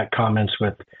marry that comments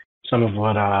with some of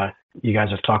what you guys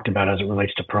have talked about as it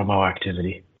relates to promo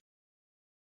activity.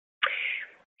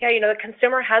 Yeah, the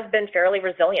consumer has been fairly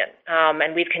resilient,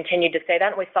 and we've continued to say that,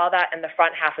 and we saw that in the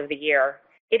front half of the year.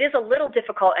 It is a little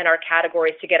difficult in our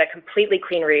categories to get a completely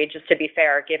clean read, just to be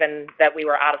fair, given that we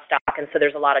were out of stock, and so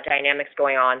there's a lot of dynamics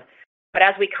going on. But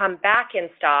as we come back in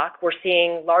stock, we're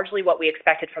seeing largely what we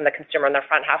expected from the consumer in the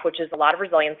front half, which is a lot of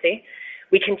resiliency.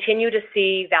 We continue to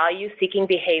see value-seeking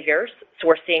behaviors, so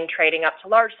we're seeing trading up to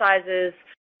large sizes.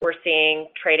 We're seeing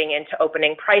trading into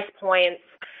opening price points,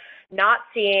 not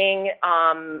seeing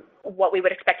what we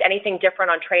would expect anything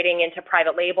different on trading into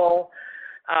private label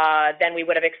than we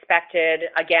would have expected.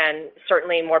 Again,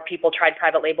 certainly more people tried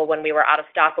private label when we were out of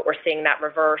stock, but we're seeing that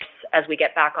reverse as we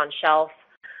get back on shelf.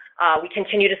 We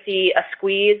continue to see a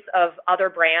squeeze of other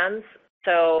brands.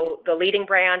 So the leading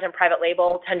brand and private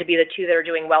label tend to be the two that are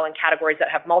doing well in categories that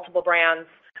have multiple brands.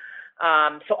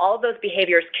 So all of those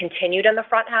behaviors continued in the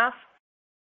front half.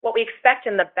 What we expect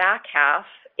in the back half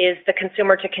is the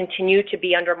consumer to continue to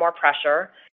be under more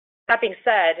pressure. That being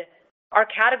said, our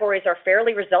categories are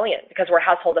fairly resilient because we're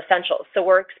household essentials. So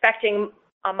we're expecting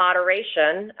a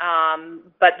moderation,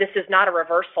 but this is not a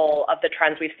reversal of the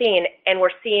trends we've seen. And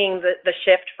we're seeing the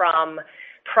shift from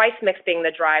price mix being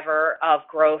the driver of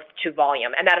growth to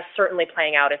volume. And that is certainly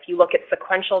playing out. If you look at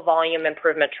sequential volume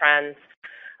improvement trends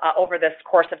over this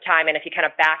course of time, and if you kind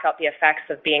of back up the effects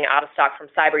of being out of stock from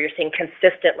cyber, you're seeing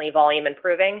consistently volume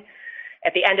improving.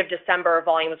 At the end of December,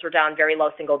 volumes were down very low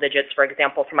single digits, for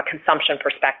example, from a consumption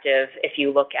perspective, if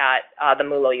you look at the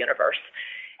MULO universe.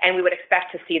 And we would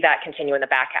expect to see that continue in the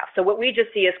back half. So what we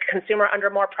just see is consumer under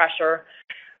more pressure,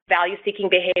 value-seeking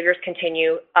behaviors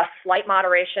continue, a slight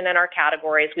moderation in our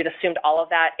categories. We've assumed all of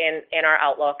that in our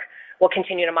outlook. We'll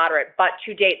continue to moderate. But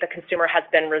to date, the consumer has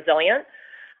been resilient.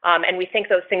 And we think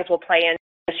those things will play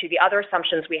into the other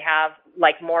assumptions we have,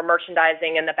 like more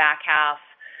merchandising in the back half,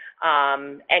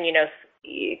 and,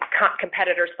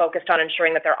 competitors focused on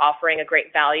ensuring that they're offering a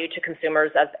great value to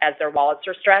consumers as their wallets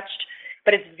are stretched.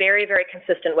 But it's very, very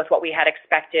consistent with what we had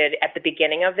expected at the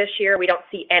beginning of this year. We don't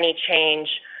see any change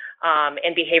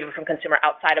in behavior from consumer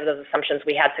outside of those assumptions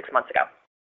we had 6 months ago.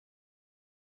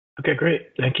 Okay,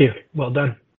 great. Thank you. Well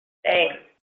done. Thanks.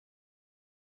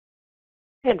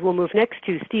 And we'll move next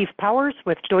to Steve Powers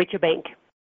with Deutsche Bank.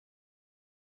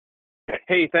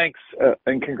 Hey, thanks,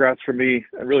 and congrats from me,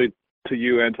 and really to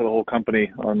you and to the whole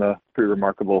company on the pretty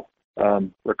remarkable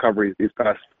recovery these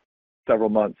past several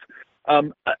months.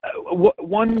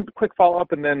 One quick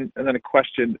follow-up and then a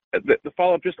question. The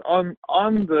follow-up just on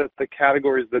the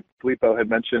categories that Filippo had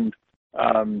mentioned.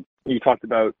 You talked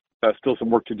about still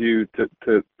some work to do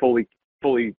to fully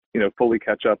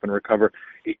catch up and recover.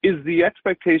 Is the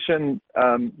expectation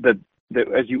that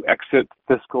as you exit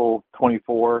fiscal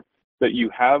 24 that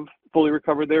you have fully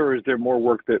recovered there, or is there more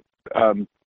work that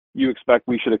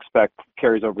we should expect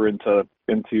carries over into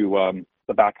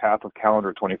the back half of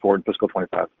calendar 24 and fiscal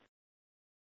 25?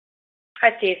 Hi,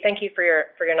 Steve. Thank you for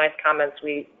your nice comments.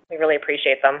 We really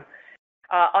appreciate them.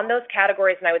 On those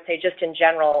categories, and I would say just in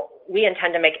general, we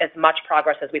intend to make as much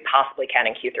progress as we possibly can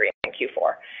in Q3 and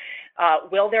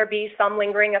Q4. Will there be some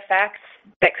lingering effects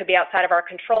that could be outside of our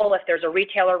control if there's a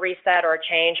retailer reset or a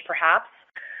change, perhaps?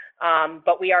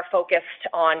 But we are focused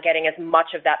on getting as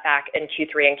much of that back in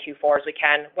Q3 and Q4 as we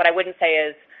can. What I wouldn't say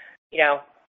is,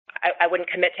 I wouldn't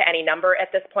commit to any number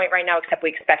at this point right now, except we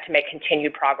expect to make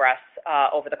continued progress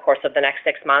over the course of the next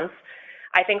 6 months.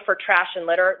 I think for trash and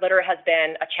litter has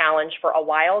been a challenge for a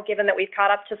while, given that we've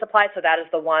caught up to supply. So that is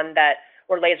the one that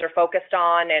we're laser focused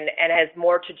on and has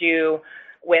more to do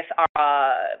with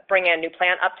bringing a new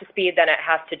plant up to speed than it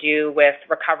has to do with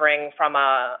recovering from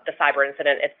the cyber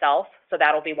incident itself. So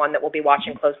that'll be one that we'll be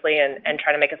watching closely and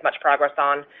trying to make as much progress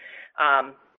on.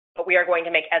 But we are going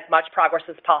to make as much progress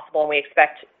as possible, and we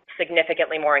expect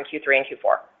significantly more in Q3 and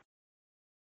Q4.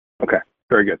 Okay,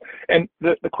 very good. And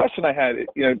the question I had,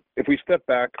 if we step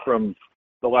back from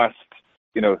the last,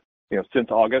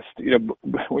 since August,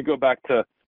 we go back to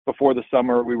before the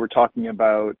summer, we were talking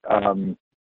about,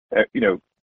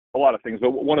 a lot of things,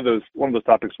 but one of those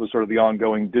topics was sort of the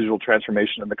ongoing digital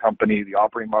transformation in the company, the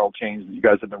operating model change that you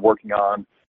guys have been working on,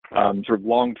 sort of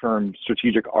long-term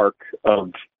strategic arc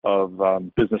of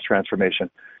business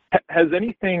transformation. Has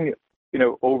anything,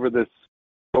 over this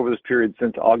period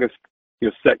since August,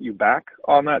 set you back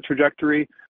on that trajectory,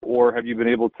 or have you been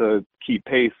able to keep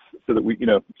pace so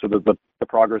that the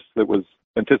progress that was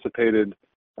anticipated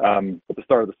at the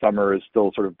start of the summer is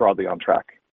still sort of broadly on track?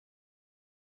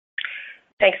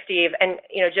 Thanks, Steve. And,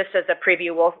 just as a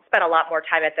preview, we'll spend a lot more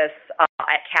time at this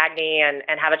at CAGNY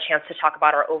and have a chance to talk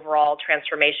about our overall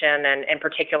transformation and in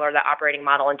particular the operating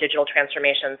model and digital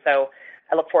transformation. So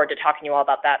I look forward to talking to you all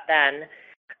about that then.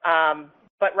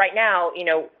 But right now,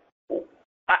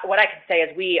 what I can say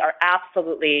is we are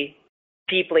absolutely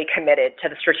deeply committed to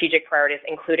the strategic priorities,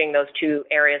 including those 2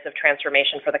 areas of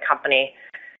transformation for the company.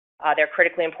 They're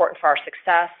critically important for our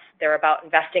success. They're about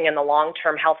investing in the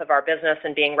long-term health of our business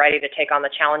and being ready to take on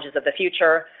the challenges of the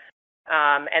future.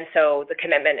 And so the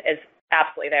commitment is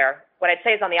absolutely there. What I'd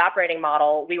say is on the operating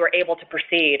model, we were able to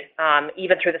proceed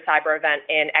even through the cyber event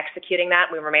in executing that.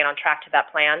 We remain on track to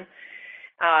that plan.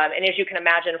 And as you can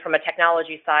imagine from a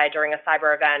technology side during a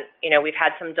cyber event, we've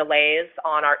had some delays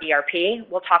on our ERP.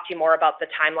 We'll talk to you more about the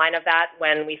timeline of that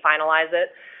when we finalize it.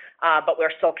 But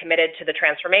we're still committed to the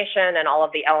transformation and all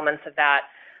of the elements of that.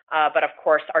 But of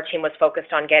course, our team was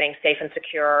focused on getting safe and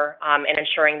secure and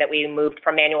ensuring that we moved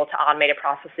from manual to automated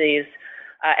processes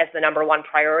as the number 1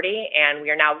 priority. And we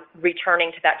are now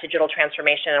returning to that digital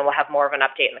transformation, and we'll have more of an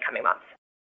update in the coming months.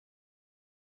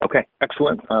 Okay,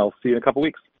 excellent. I'll see you in a couple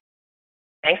weeks.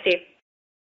 Thanks, Steve.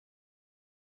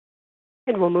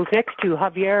 And we'll move next to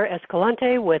Javier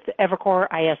Escalante with Evercore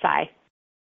ISI.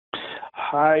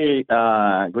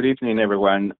 Hi, good evening,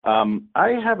 everyone. I'm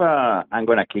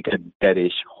going to kick a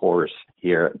deadish horse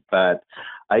here, but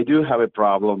I do have a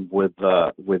problem with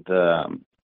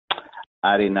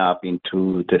adding up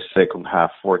into the second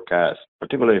half forecast,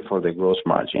 particularly for the gross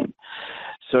margin.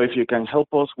 So if you can help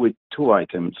us with two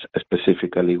items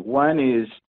specifically. One is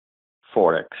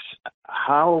Forex.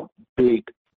 How big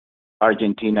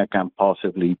Argentina can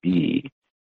possibly be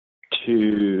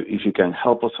if you can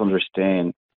help us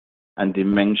understand and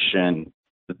dimension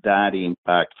that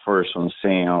impact first on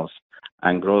sales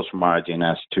and gross margin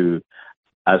as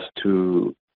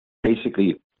to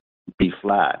basically be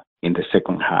flat in the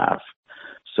second half.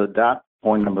 So that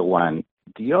point number one.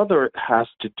 The other has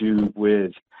to do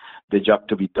with the job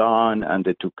to be done and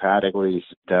the two categories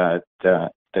that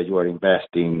you are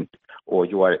investing or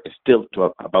you are still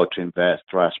about to invest,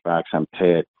 trash bags and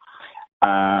PET.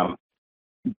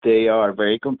 They are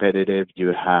very competitive.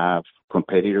 You have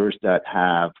competitors that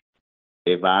have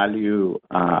a value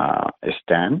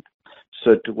stand.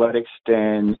 So to what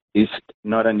extent is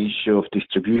not an issue of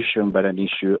distribution, but an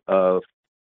issue of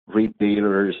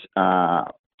retailers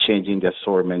changing the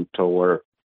assortment toward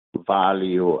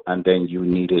value, and then you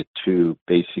needed to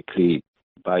basically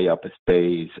buy up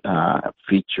space,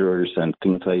 features, and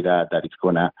things like that is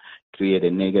going to create a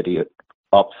negative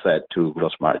offset to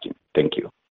gross margin? Thank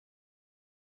you.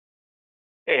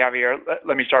 Hey, Javier,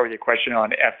 let me start with your question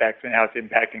on FX and how it's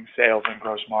impacting sales and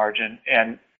gross margin.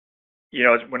 And, you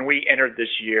know, when we entered this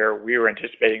year, we were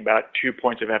anticipating about 2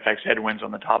 points of FX headwinds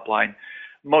on the top line,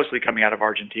 mostly coming out of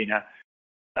Argentina.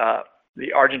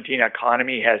 The Argentina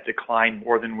economy has declined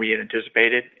more than we had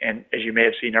anticipated. And as you may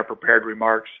have seen in our prepared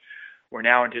remarks, we're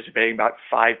now anticipating about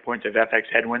 5 points of FX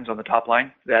headwinds on the top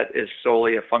line. That is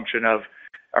solely a function of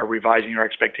revising our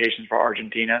expectations for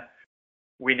Argentina.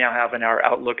 We now have in our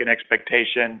outlook an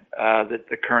expectation that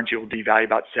the currency will devalue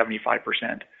about 75%.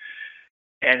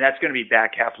 And that's going to be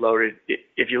back half loaded.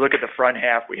 If you look at the front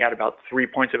half, we had about 3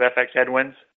 points of FX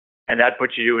headwinds, and that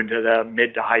puts you into the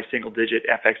mid to high single digit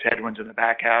FX headwinds in the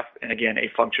back half. And again, a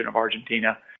function of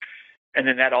Argentina. And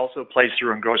then that also plays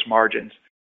through in gross margins.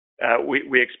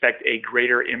 We expect a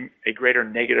greater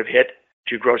negative hit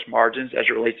to gross margins as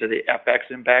it relates to the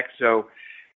FX impact. So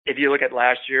if you look at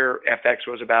last year, FX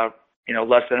was about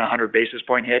less than 100 basis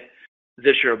point hit.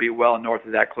 This year will be well north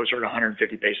of that, closer to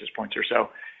 150 basis points or so.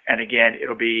 And again,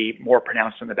 it'll be more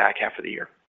pronounced in the back half of the year.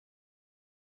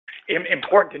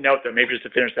 Important to note, though, maybe just to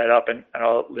finish that up, and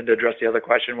I'll Linda address the other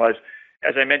question, was,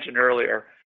 as I mentioned earlier,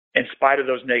 in spite of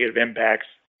those negative impacts,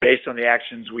 based on the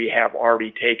actions we have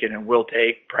already taken and will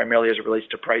take, primarily as it relates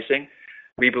to pricing,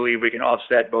 we believe we can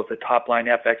offset both the top-line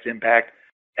FX impact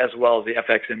as well as the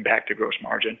FX impact to gross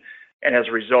margin. And as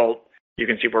a result, you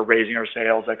can see we're raising our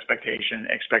sales expectation,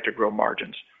 expect to grow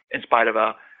margins in spite of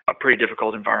a pretty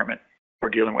difficult environment we're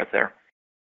dealing with there.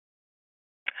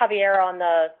 Javier, on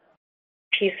the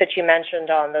piece that you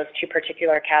mentioned on those two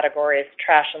particular categories,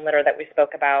 trash and litter that we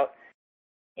spoke about,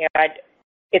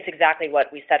 it's exactly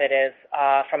what we said it is.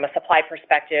 From a supply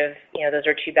perspective, those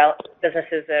are two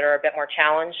businesses that are a bit more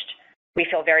challenged. We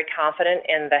feel very confident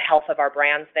in the health of our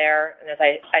brands there. And as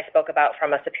I spoke about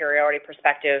from a superiority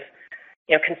perspective,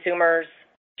 consumers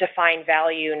define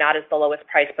value not as the lowest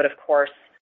price, but of course,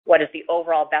 what is the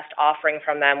overall best offering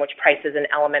from them, which price is an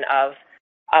element of.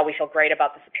 We feel great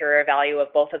about the superior value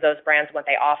of both of those brands, what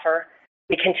they offer.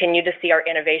 We continue to see our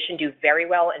innovation do very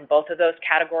well in both of those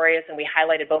categories, and we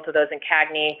highlighted both of those in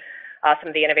CAGNY. Some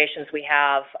of the innovations we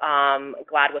have,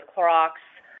 Glad with Clorox,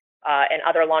 and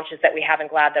other launches that we have in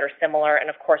Glad that are similar, and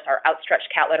of course our outstretched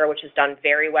cat litter, which has done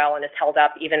very well and is held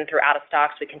up even through out of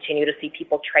stocks. We continue to see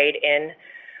people trade in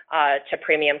to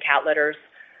premium cat litters.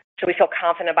 So we feel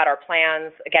confident about our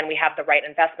plans. Again, we have the right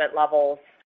investment levels,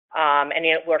 and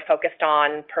we're focused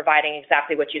on providing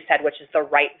exactly what you said, which is the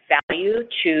right value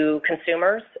to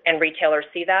consumers, and retailers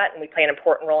see that, and we play an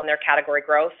important role in their category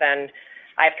growth. And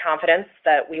I have confidence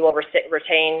that we will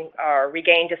retain or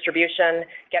regain distribution,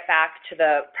 get back to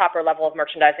the proper level of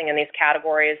merchandising in these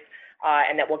categories,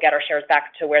 and that we'll get our shares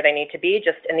back to where they need to be.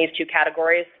 Just in these two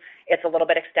categories, it's a little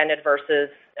bit extended versus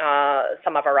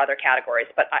some of our other categories.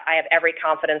 But I have every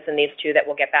confidence in these two that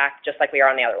we'll get back just like we are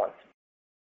on the other ones.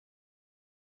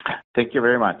 Thank you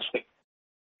very much.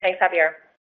 Thanks, Javier.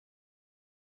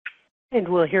 And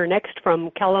we'll hear next from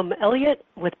Callum Elliott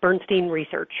with Bernstein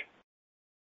Research.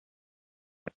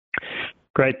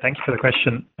 Great. Thank you for the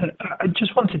question. I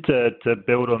just wanted to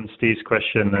build on Steve's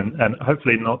question and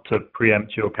hopefully not to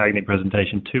preempt your CAGNY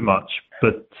presentation too much,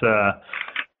 but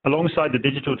alongside the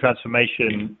digital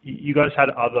transformation, you guys had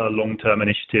other long-term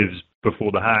initiatives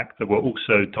before the hack that were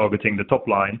also targeting the top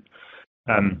line.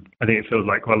 I think it feels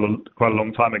like quite a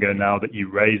long time ago now that you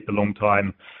raised the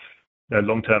long-term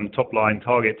top line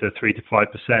target to 3 to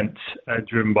 5%,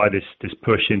 driven by this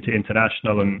push into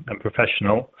international and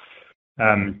professional.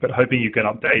 But hoping you can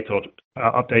update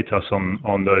us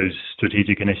on those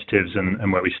strategic initiatives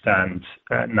and where we stand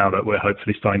now that we're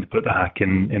hopefully starting to put the hack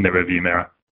in the rearview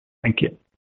mirror. Thank you.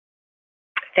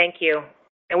 Thank you.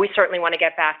 And we certainly want to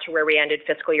get back to where we ended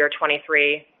fiscal year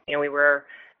 23. We were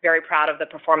very proud of the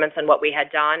performance and what we had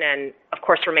done, and of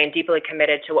course remain deeply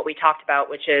committed to what we talked about,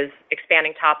 which is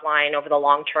expanding top line over the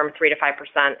long term 3 to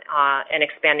 5% and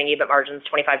expanding EBIT margins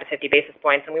 25 to 50 basis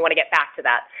points. And we want to get back to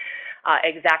that,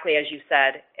 exactly as you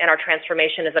said. And our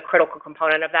transformation is a critical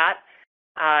component of that,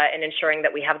 and ensuring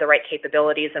that we have the right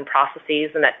capabilities and processes,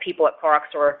 and that people at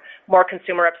Clorox are more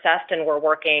consumer obsessed, and we're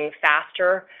working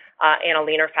faster in a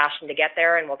leaner fashion to get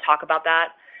there, and we'll talk about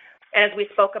that. And as we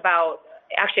spoke about,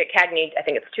 actually at CAGNY, I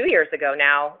think it's 2 years ago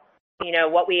now,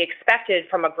 what we expected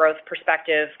from a growth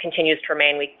perspective continues to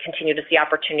remain. We continue to see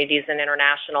opportunities in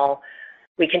international.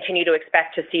 We continue to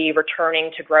expect to see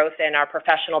returning to growth in our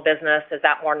professional business as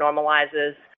that more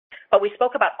normalizes. But we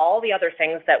spoke about all the other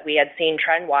things that we had seen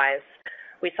trend-wise.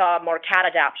 We saw more cat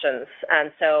adoptions,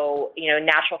 and so,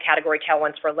 natural category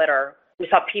tailwinds for litter. We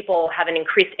saw people have an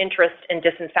increased interest in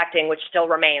disinfecting, which still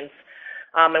remains.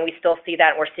 And we still see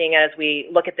that, and we're seeing it as we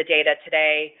look at the data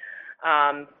today.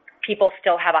 People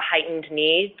still have a heightened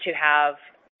need to have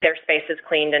their spaces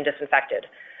cleaned and disinfected.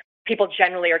 People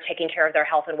generally are taking care of their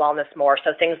health and wellness more.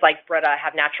 So things like Brita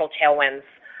have natural tailwinds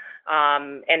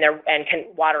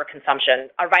water consumption.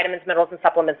 Our vitamins, minerals, and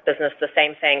supplements business, the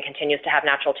same thing, continues to have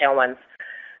natural tailwinds.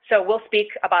 So we'll speak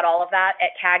about all of that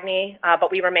at CAGNY,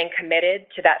 but we remain committed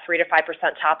to that 3 to 5%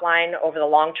 top line over the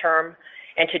long term,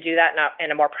 and to do that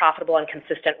in a more profitable and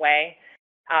consistent way.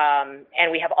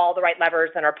 And we have all the right levers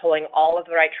and are pulling all of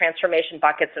the right transformation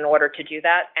buckets in order to do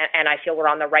that. And I feel we're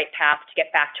on the right path to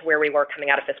get back to where we were coming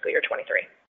out of fiscal year 23.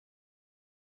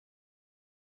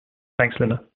 Thanks,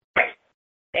 Linda.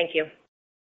 Thank you.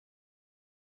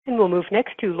 And we'll move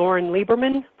next to Lauren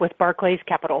Lieberman with Barclays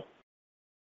Capital.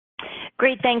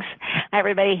 Great, thanks. Hi,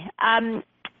 everybody.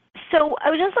 So I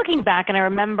was just looking back, and I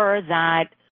remember that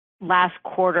last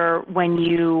quarter when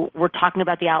you were talking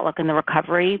about the outlook and the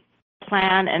recovery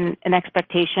plan and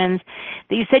expectations,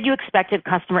 that you said you expected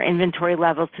customer inventory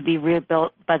levels to be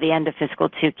rebuilt by the end of fiscal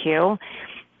 2Q.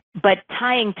 But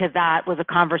tying to that was a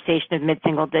conversation of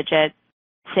mid-single-digit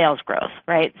sales growth,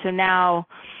 right? So now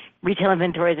retail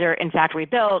inventories are, in fact,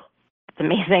 rebuilt. It's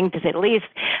amazing, to say the least.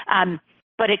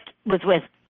 But it was with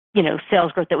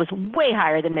sales growth that was way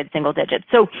higher than mid-single digits.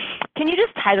 So can you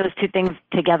just tie those two things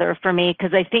together for me?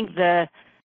 Because I think the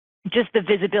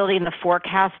visibility and the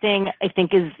forecasting, I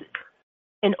think, is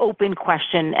an open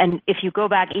question. And if you go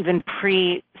back even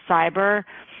pre-cyber,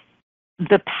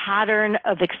 the pattern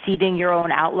of exceeding your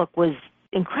own outlook was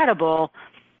incredible.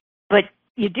 But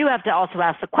you do have to also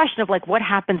ask the question of, what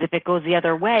happens if it goes the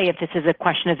other way, if this is a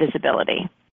question of visibility?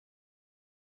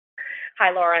 Hi,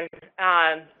 Lauren.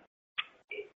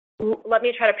 Let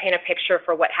me try to paint a picture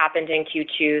for what happened in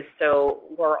Q2 so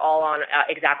we're all on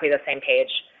exactly the same page.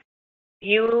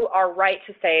 You are right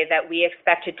to say that we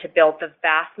expected to build the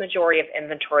vast majority of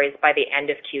inventories by the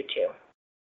end of Q2.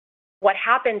 What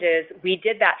happened is we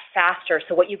did that faster,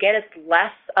 so what you get is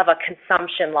less of a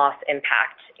consumption loss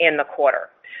impact in the quarter.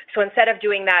 So instead of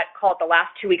doing that, call it the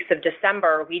last 2 weeks of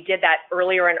December, we did that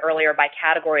earlier and earlier by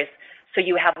categories, so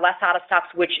you have less out of stocks,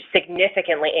 which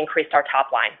significantly increased our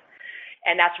top line.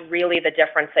 And that's really the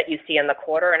difference that you see in the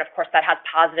quarter. And of course, that has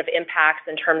positive impacts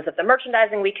in terms of the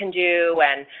merchandising we can do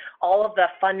and all of the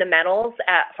fundamentals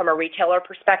from a retailer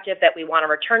perspective that we want to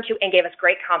return to, and gave us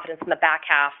great confidence in the back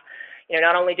half.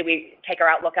 Not only did we take our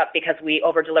outlook up because we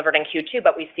over-delivered in Q2,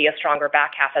 but we see a stronger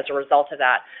back half as a result of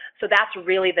that. So that's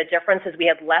really the difference, is we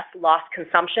had less lost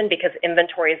consumption because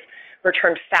inventories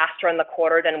returned faster in the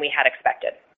quarter than we had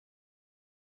expected.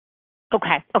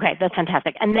 Okay, that's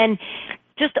fantastic. And then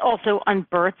just also on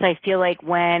Burt's, I feel like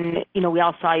when, we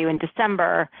all saw you in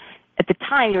December, at the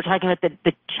time you were talking about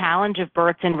the challenge of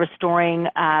Burt's in restoring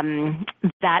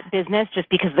that business, just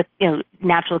because the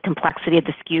natural complexity of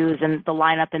the SKUs and the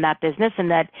lineup in that business, and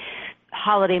that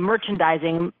holiday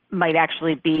merchandising might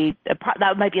actually be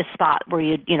that might be a spot where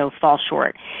you'd fall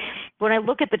short. When I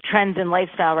look at the trends in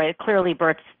lifestyle, right, clearly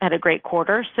Burt's had a great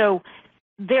quarter. So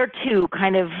there too,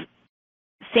 kind of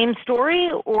same story,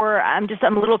 or I'm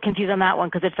a little confused on that one,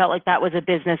 because it felt like that was a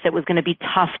business that was going to be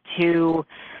tough to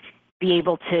be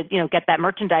able to, get that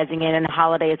merchandising in, and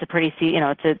holiday is a pretty,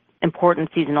 it's an important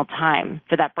seasonal time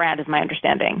for that brand, is my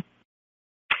understanding.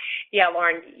 Yeah,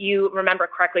 Lauren, you remember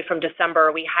correctly from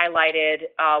December, we highlighted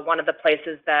one of the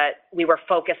places that we were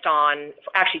focused on,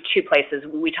 actually two places.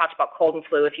 We talked about cold and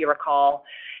flu, if you recall,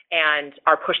 and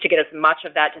our push to get as much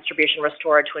of that distribution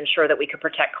restored to ensure that we could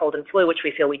protect cold and flu, which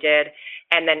we feel we did.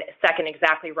 And then second,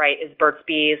 exactly right, is Burt's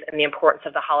Bees and the importance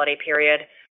of the holiday period.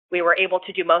 We were able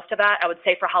to do most of that. I would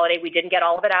say for holiday, we didn't get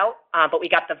all of it out, but we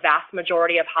got the vast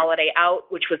majority of holiday out,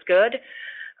 which was good.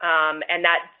 And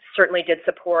that certainly did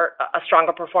support a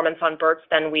stronger performance on Burt's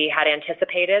than we had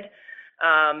anticipated.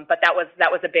 But that was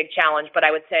a big challenge. But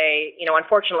I would say,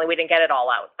 unfortunately, we didn't get it all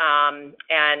out.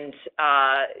 And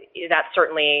that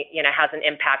certainly, has an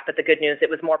impact. But the good news, it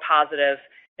was more positive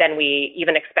than we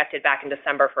even expected back in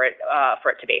December for it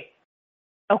to be.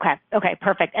 Okay,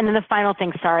 perfect. And then the final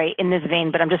thing, sorry, in this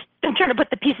vein, but I'm trying to put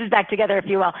the pieces back together, if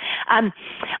you will.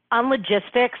 On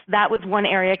logistics, that was one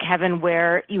area, Kevin,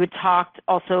 where you had talked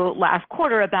also last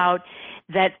quarter about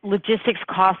that logistics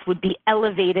costs would be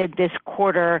elevated this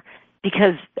quarter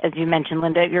because, as you mentioned,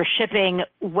 Linda, you're shipping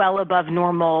well above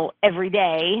normal every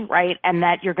day, right? And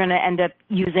that you're going to end up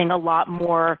using a lot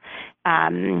more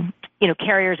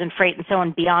carriers and freight and so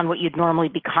on beyond what you'd normally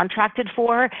be contracted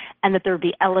for, and that there would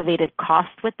be elevated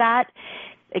costs with that.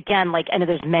 Again, I know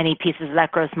there's many pieces of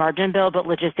that gross margin bill, but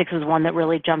logistics was one that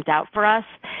really jumped out for us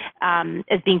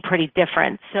as being pretty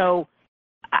different. So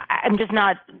I'm just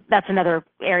not, that's another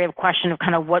area of question of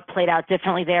kind of what played out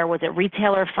differently there. Was it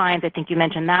retailer fines? I think you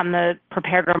mentioned that in the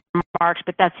prepared remarks,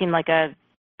 but that seemed like a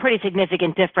pretty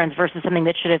significant difference versus something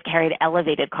that should have carried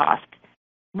elevated cost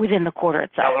within the quarter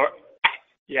itself.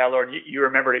 Yeah, Lauren, you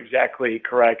remembered exactly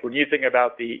correct. When you think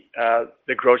about the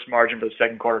gross margin for the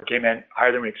second quarter came in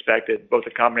higher than we expected, both a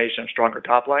combination of stronger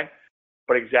top line,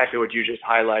 but exactly what you just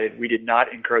highlighted. We did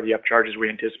not incur the upcharges we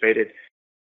anticipated.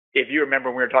 If you remember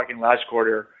when we were talking last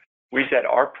quarter, we said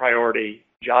our priority,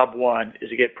 job one, is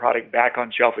to get product back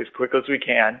on shelf as quickly as we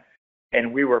can,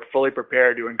 and we were fully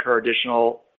prepared to incur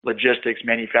additional logistics,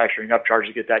 manufacturing upcharges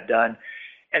to get that done.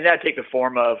 And that'd take the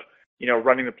form of,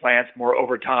 running the plants more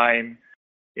overtime,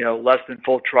 less than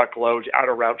full truckloads, out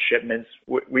of route shipments.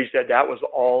 We said that was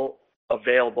all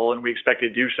available, and we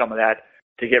expected to do some of that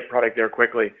to get product there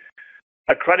quickly.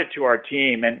 A credit to our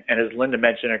team, and as Linda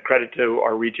mentioned, a credit to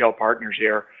our retail partners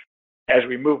here. As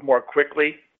we move more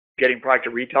quickly, getting product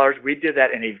to retailers, we did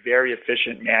that in a very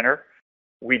efficient manner.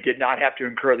 We did not have to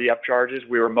incur the upcharges.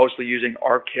 We were mostly using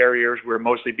our carriers. We were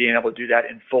mostly being able to do that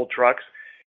in full trucks.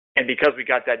 And because we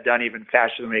got that done even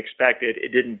faster than we expected,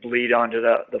 it didn't bleed onto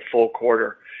the full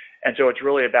quarter. And so it's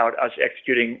really about us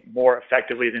executing more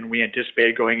effectively than we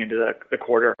anticipated going into the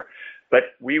quarter.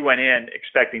 But we went in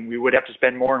expecting we would have to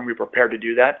spend more, and we were prepared to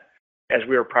do that as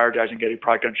we were prioritizing getting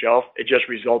product on shelf. It just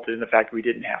resulted in the fact we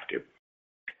didn't have to.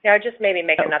 Yeah, I'd just maybe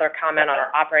make another comment on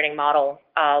our operating model,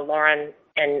 Lauren,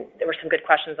 and there were some good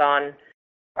questions on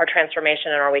our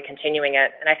transformation and are we continuing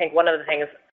it. And I think one of the things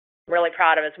I'm really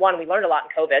proud of is, one, we learned a lot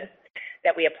in COVID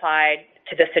that we applied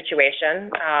to this situation.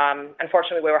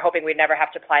 Unfortunately, we were hoping we'd never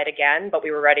have to apply it again, but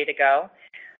we were ready to go.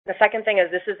 The second thing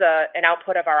is this is an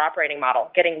output of our operating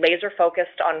model, getting laser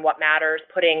focused on what matters,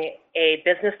 putting a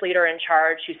business leader in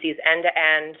charge who sees end to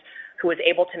end, who is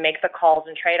able to make the calls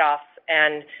and trade-offs.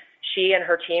 And she and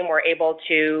her team were able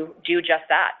to do just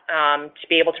that, to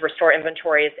be able to restore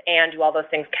inventories and do all those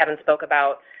things Kevin spoke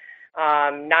about,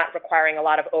 not requiring a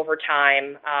lot of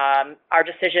overtime. Our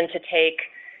decision to take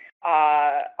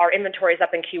our inventories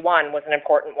up in Q1 was an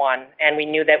important one, and we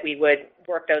knew that we would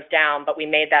work those down, but we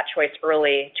made that choice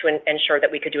early to ensure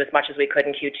that we could do as much as we could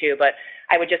in Q2. But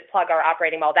I would just plug our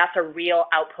operating model. That's a real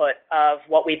output of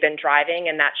what we've been driving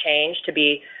and that change to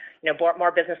be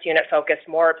more business unit focused,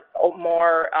 more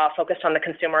focused on the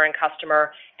consumer and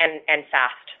customer, and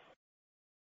fast.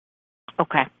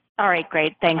 Okay. All right,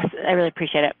 great. Thanks. I really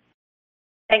appreciate it.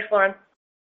 Thanks, Lauren.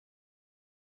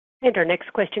 And our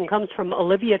next question comes from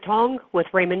Olivia Tong with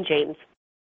Raymond James.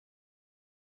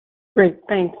 Great,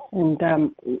 thanks,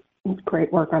 and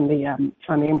great work on the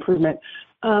improvement.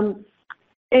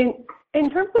 In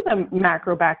terms of the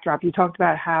macro backdrop, you talked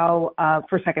about how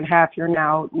for second half you're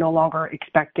now no longer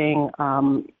expecting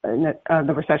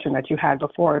the recession that you had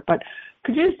before. But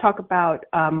could you just talk about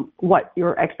what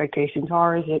your expectations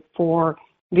are? Is it for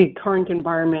the current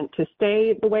environment to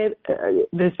stay the way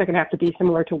the second half to be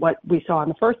similar to what we saw in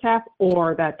the first half,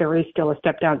 or that there is still a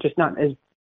step down, just not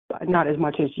as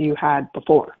much as you had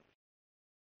before?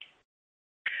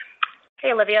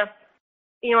 Hey, Olivia.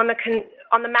 On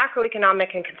the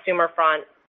macroeconomic and consumer front,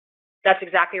 that's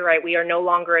exactly right. We are no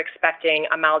longer expecting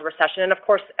a mild recession. And of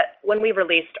course, when we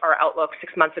released our outlook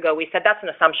 6 months ago, we said that's an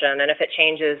assumption, and if it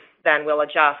changes, then we'll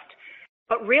adjust.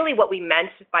 But really what we meant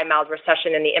by mild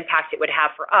recession and the impact it would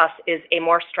have for us is a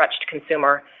more stretched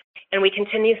consumer. And we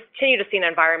continue to see an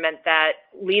environment that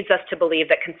leads us to believe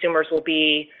that consumers will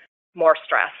be more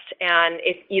stressed. And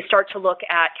if you start to look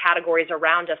at categories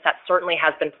around us, that certainly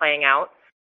has been playing out.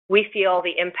 We feel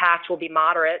the impact will be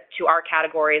moderate to our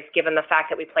categories given the fact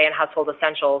that we play in household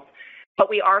essentials. But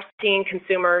we are seeing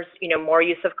consumers, more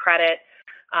use of credit.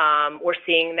 We're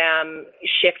seeing them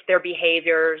shift their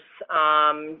behaviors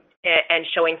and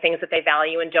showing things that they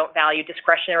value and don't value.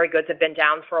 Discretionary goods have been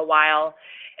down for a while.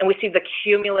 And we see the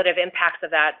cumulative impacts of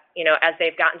that, as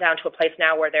they've gotten down to a place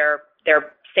now where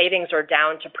their savings are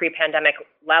down to pre-pandemic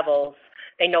levels.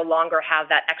 They no longer have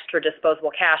that extra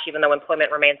disposable cash, even though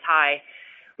employment remains high.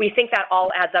 We think that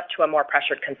all adds up to a more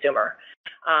pressured consumer.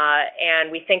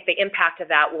 And we think the impact of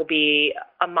that will be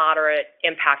a moderate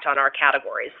impact on our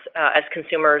categories as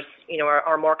consumers,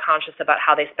 are more conscious about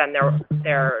how they spend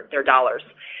their dollars.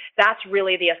 That's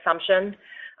really the assumption.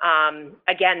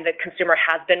 Again, the consumer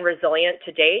has been resilient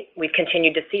to date. We've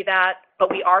continued to see that, but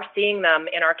we are seeing them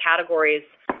in our categories.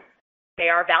 They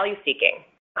are value seeking.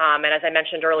 And as I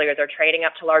mentioned earlier, they're trading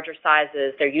up to larger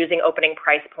sizes. They're using opening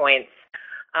price points.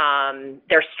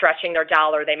 They're stretching their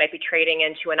dollar. They might be trading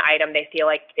into an item they feel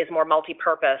like is more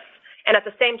multi-purpose. And at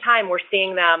the same time, we're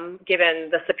seeing them, given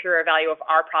the superior value of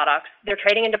our products, they're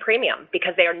trading into premium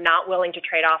because they are not willing to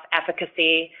trade off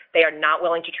efficacy. They are not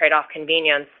willing to trade off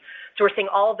convenience. So we're seeing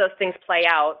all of those things play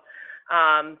out,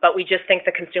 but we just think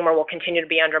the consumer will continue to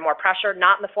be under more pressure,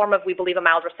 not in the form of, we believe, a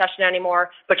mild recession anymore,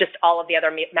 but just all of the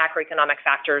other macroeconomic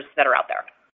factors that are out there.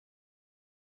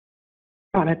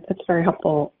 Got it. That's very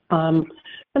helpful.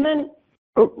 And then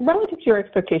relative to your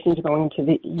expectations going into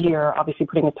the year, obviously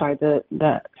putting aside the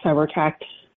cyber attack,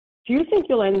 do you think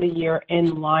you'll end the year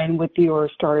in line with your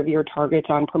start of year targets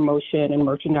on promotion and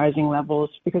merchandising levels?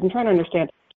 Because I'm trying to understand,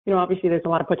 obviously there's a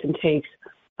lot of puts and takes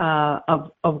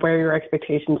of where your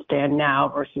expectations stand now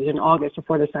versus in August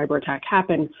before the cyber attack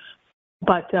happened.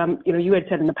 But, you had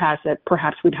said in the past that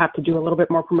perhaps we'd have to do a little bit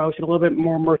more promotion, a little bit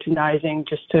more merchandising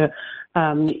just to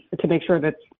make sure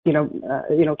that,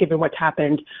 given what's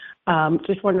happened,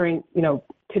 just wondering,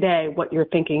 today what you're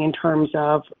thinking in terms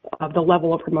of the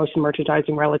level of promotion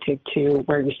merchandising relative to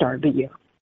where you started the year.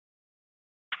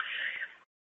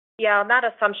 Yeah, on that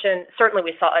assumption, certainly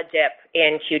we saw a dip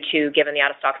in Q2 given the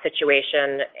out-of-stock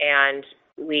situation, and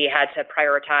we had to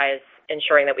prioritize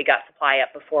ensuring that we got supply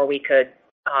up before we could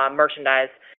merchandise.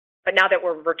 But now that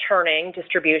we're returning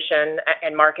distribution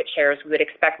and market shares, we would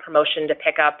expect promotion to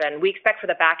pick up. And we expect for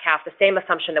the back half the same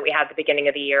assumption that we had at the beginning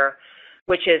of the year,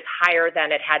 which is higher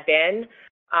than it had been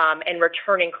and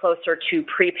returning closer to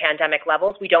pre-pandemic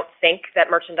levels. We don't think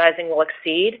that merchandising will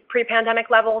exceed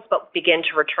pre-pandemic levels, but begin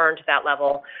to return to that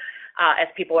level as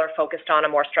people are focused on a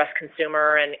more stressed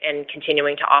consumer and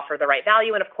continuing to offer the right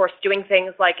value. And of course, doing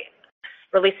things like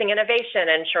releasing innovation,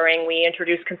 ensuring we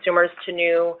introduce consumers to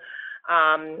new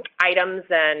items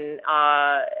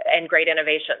and great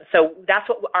innovation. So that's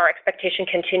what our expectation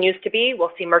continues to be.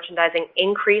 We'll see merchandising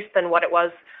increase than what it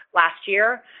was last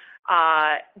year,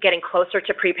 getting closer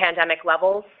to pre-pandemic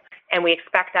levels, and we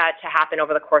expect that to happen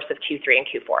over the course of Q3 and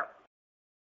Q4.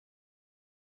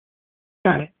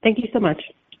 Got it. Thank you so much.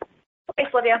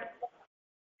 Thanks, Olivia.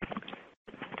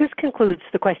 This concludes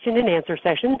the question and answer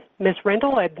session. Ms.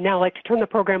 Rendell, I'd now like to turn the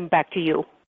program back to you.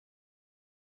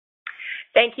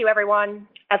 Thank you, everyone.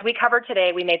 As we covered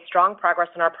today, we made strong progress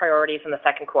in our priorities in the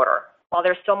second quarter. While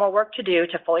there's still more work to do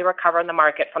to fully recover in the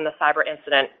market from the cyber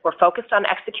incident, we're focused on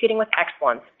executing with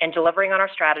excellence and delivering on our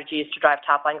strategies to drive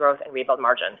top-line growth and rebuild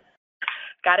margin.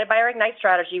 Guided by our Ignite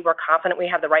strategy, we're confident we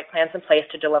have the right plans in place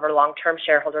to deliver long-term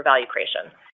shareholder value creation.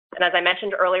 And as I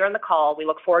mentioned earlier in the call, we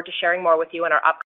look forward to sharing more with you in our upcoming